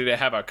opportunity to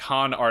have a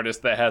con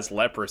artist that has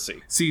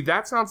leprosy. See,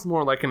 that sounds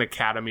more like an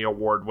Academy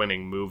Award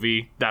winning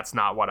movie. That's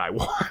not what I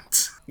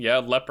want. Yeah,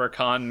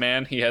 Leprechaun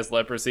Man. He has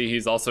leprosy.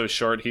 He's also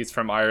short. He's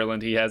from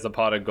Ireland. He has a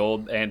pot of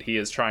gold, and he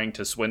is trying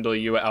to swindle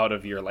you out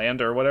of your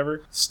land or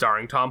whatever.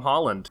 Starring Tom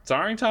Holland.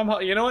 Starring Tom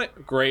Holland. You know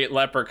what? Great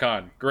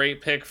Leprechaun. Great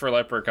pick for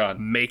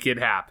Leprechaun. Make it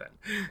happen.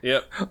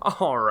 Yep.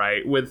 All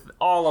right. With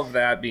all of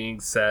that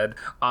being said,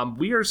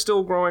 we are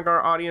still growing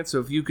our audience. So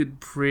if you could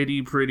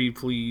pretty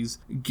please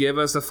give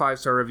us a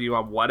 5-star review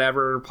on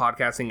whatever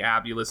podcasting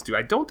app you listen to.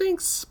 I don't think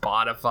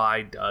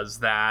Spotify does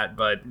that,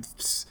 but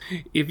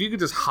if you could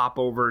just hop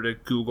over to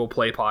Google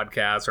Play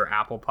Podcasts or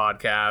Apple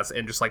Podcasts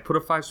and just like put a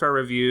 5-star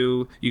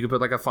review. You could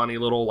put like a funny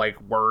little like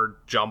word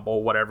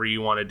jumble, whatever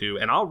you want to do,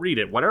 and I'll read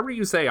it. Whatever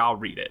you say, I'll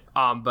read it.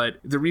 But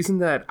the reason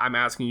that I'm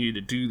asking you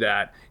to do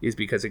that is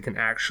because it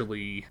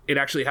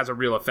actually has a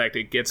real effect.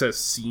 It gets us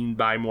seen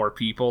by more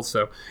people.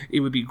 So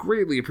it would be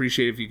greatly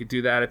appreciated if you could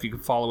do that. If you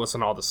could follow us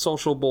on all the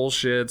social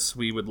bullshits,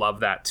 we would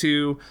love that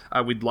too.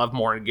 We'd love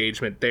more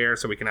engagement there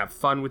so we can have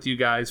fun with you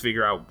guys,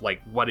 figure out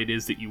like what it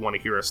is that you want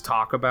to hear us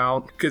talk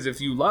about. Because if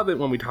you love it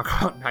when we talk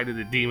about Night of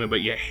the Demon,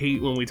 but you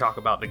hate when we talk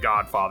about The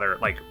Godfather,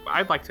 like,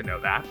 I'd like to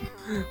know that.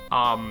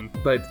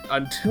 But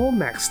until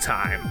next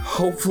time,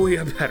 hopefully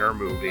a better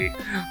movie.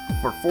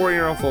 For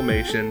 4-Year-Old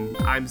Filmation,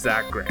 I'm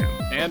Zach Graham.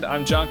 And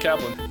I'm John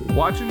Kaplan.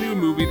 Watch a new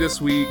movie this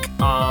week.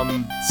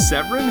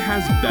 Severin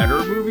has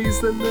better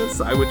movies than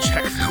this. I would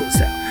check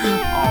those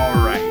out.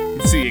 All right.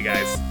 See you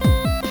guys.